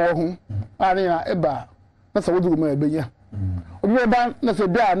na wo hu ani na eba na se wodu mu ebenye obi ba na se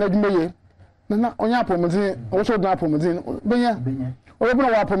bia na dwumaye na onya apomudi wo so da apomudi benye obi na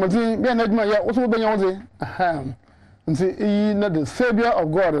wa apomudi bia na dwumaye wo so benye wo ze nti yi na the savior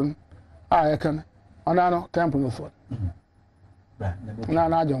of God I can anano tempo no so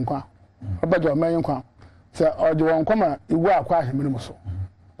na ajonkwa obajo mayin kwa se ojo won kwama iwu akwa ahemene mo so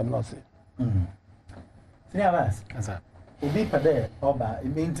am not say Senior Vice. Asa. Obi pade oba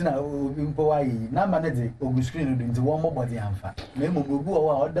ntina obi mpo wa yi na ma na de ogu screen do nti won mo body amfa na emo obi wo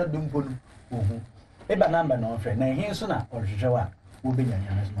wa oda dum mpo no ohu eba number na ofre na hin so na ohwehwe wa wo be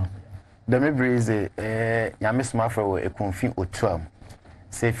nyanya na so The me breeze nyame sma afre wo ekonfi otuam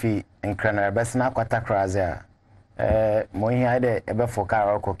sefi nkrana besna kwata kraze a mo hin ade ebe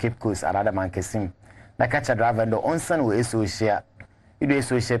foka ko Cape Coast another man kesim na catch driver ndo onsan wo esohia ido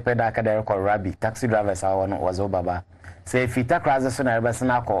esohia peda ka de ko rabi taxi drivers awo no wazo baba sefi takraze so na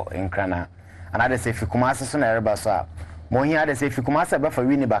besna ko nkrana another sefi kumase so na reba so a mo hin ade sefi kumase be fa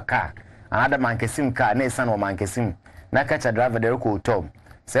wini baka another man kesim ka na esan wo man kesim na catch driver de ko tom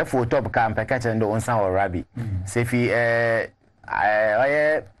se for top ka mpeka ndo onsan wo rabi se fi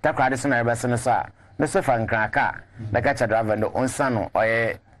oye takrade so na rebese no sa no so fa nkran ka na ka driver ndo onsan no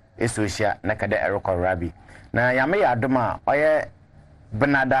oye esohia na ka de eroko rabi na yame ya adoma oye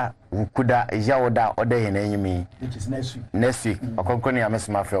benada wukuda yawoda ode he na nyimi which is next week okonkoni yame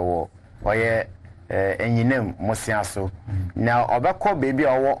sma fe wo oye enyinem mosiaso na obekọ baby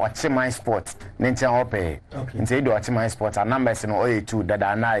owo ochiman sport nchen ope nti edo ochiman sport a numbers no 02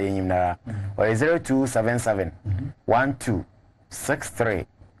 dada na yenyim nara o 0277 126308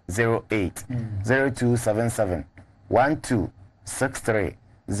 0277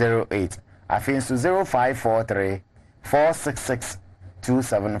 126308 afinso 0543 466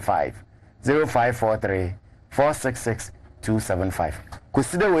 275 0543 466 275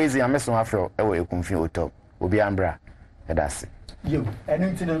 kuside wezi ameso afro ewo ekunfi otop obi ambra edase yo enu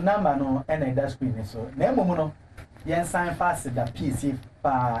ntino number no ena eda screen so na emomu no yen sign fast da PC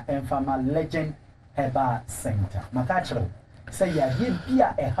pa Enfama Legend Herbal Center makachiro say ya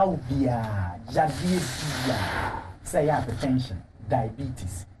bia e how bia ya bia say ya hypertension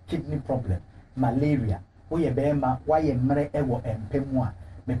diabetes kidney problem malaria oye bema waye mre ewo empemu a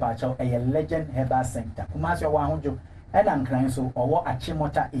mepacho eye Legend Herbal Center kuma so wa hojo ena nkran so owo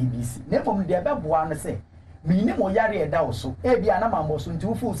achimota ABC nepom de beboa no se mini mo yare eda wo so e bia na mambo so nti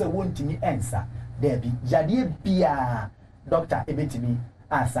ufu se wontimi ensa de bi yade bia doctor ebetimi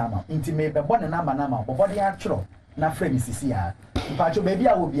asama nti me bebo ne number na ma bobo de atro na frame sisi ya mpacho be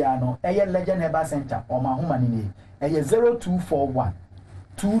bia wo bia no eye Legend Herbal Center o ma homa ni ni eye 0241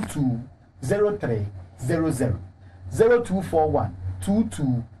 220300 0241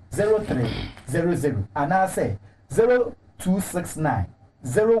 220300 ana say 0269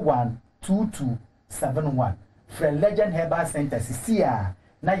 012271 for Legend Herbal Center sia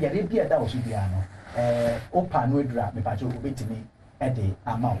na yare bia da wo so bia no opa no edura me pacho obetimi e de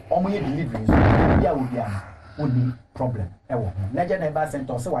ama omo ye delivery so bia wo bia no oni problem e wo Legend Herbal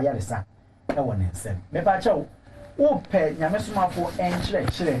Center so wa yare sa e wo ne nsem me pacho wo pe nyame somafo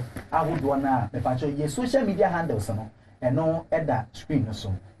enkyere ahodo na me pacho ye social media handles no eno eda screen no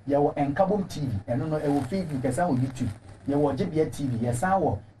so ye wo Enkabom TV eno no e wo Facebook esa wo YouTube ye wo Jebia TV ye san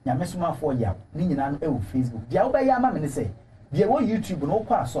wo nyame somafo ya ni nyina no e wo Facebook dia wo be ya ma me ne say dia wo YouTube no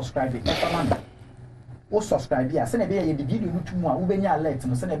kwa subscribe e fama no wo subscribe ya se na be ya ye de video no tumu a wo be nya alert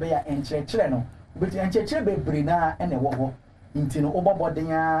no se na be ya enkyere no wo be enkyere be bre na ene wo ho nti no oboboden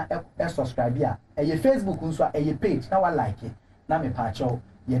ya e subscribe ya e ye Facebook nso a e ye page na wa like na me pa cho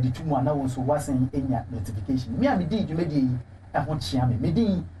ye de tumu a na wo nso wasen enya notification me a me di dwumadi yi e ho chia me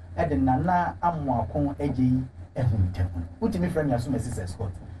di e de nana amoakon eje yi e ho ntem utimi frame ya so Mrs.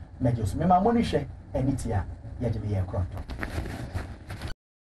 Scott mejo so me ma mo ni hwe enitia ye je me ye kronto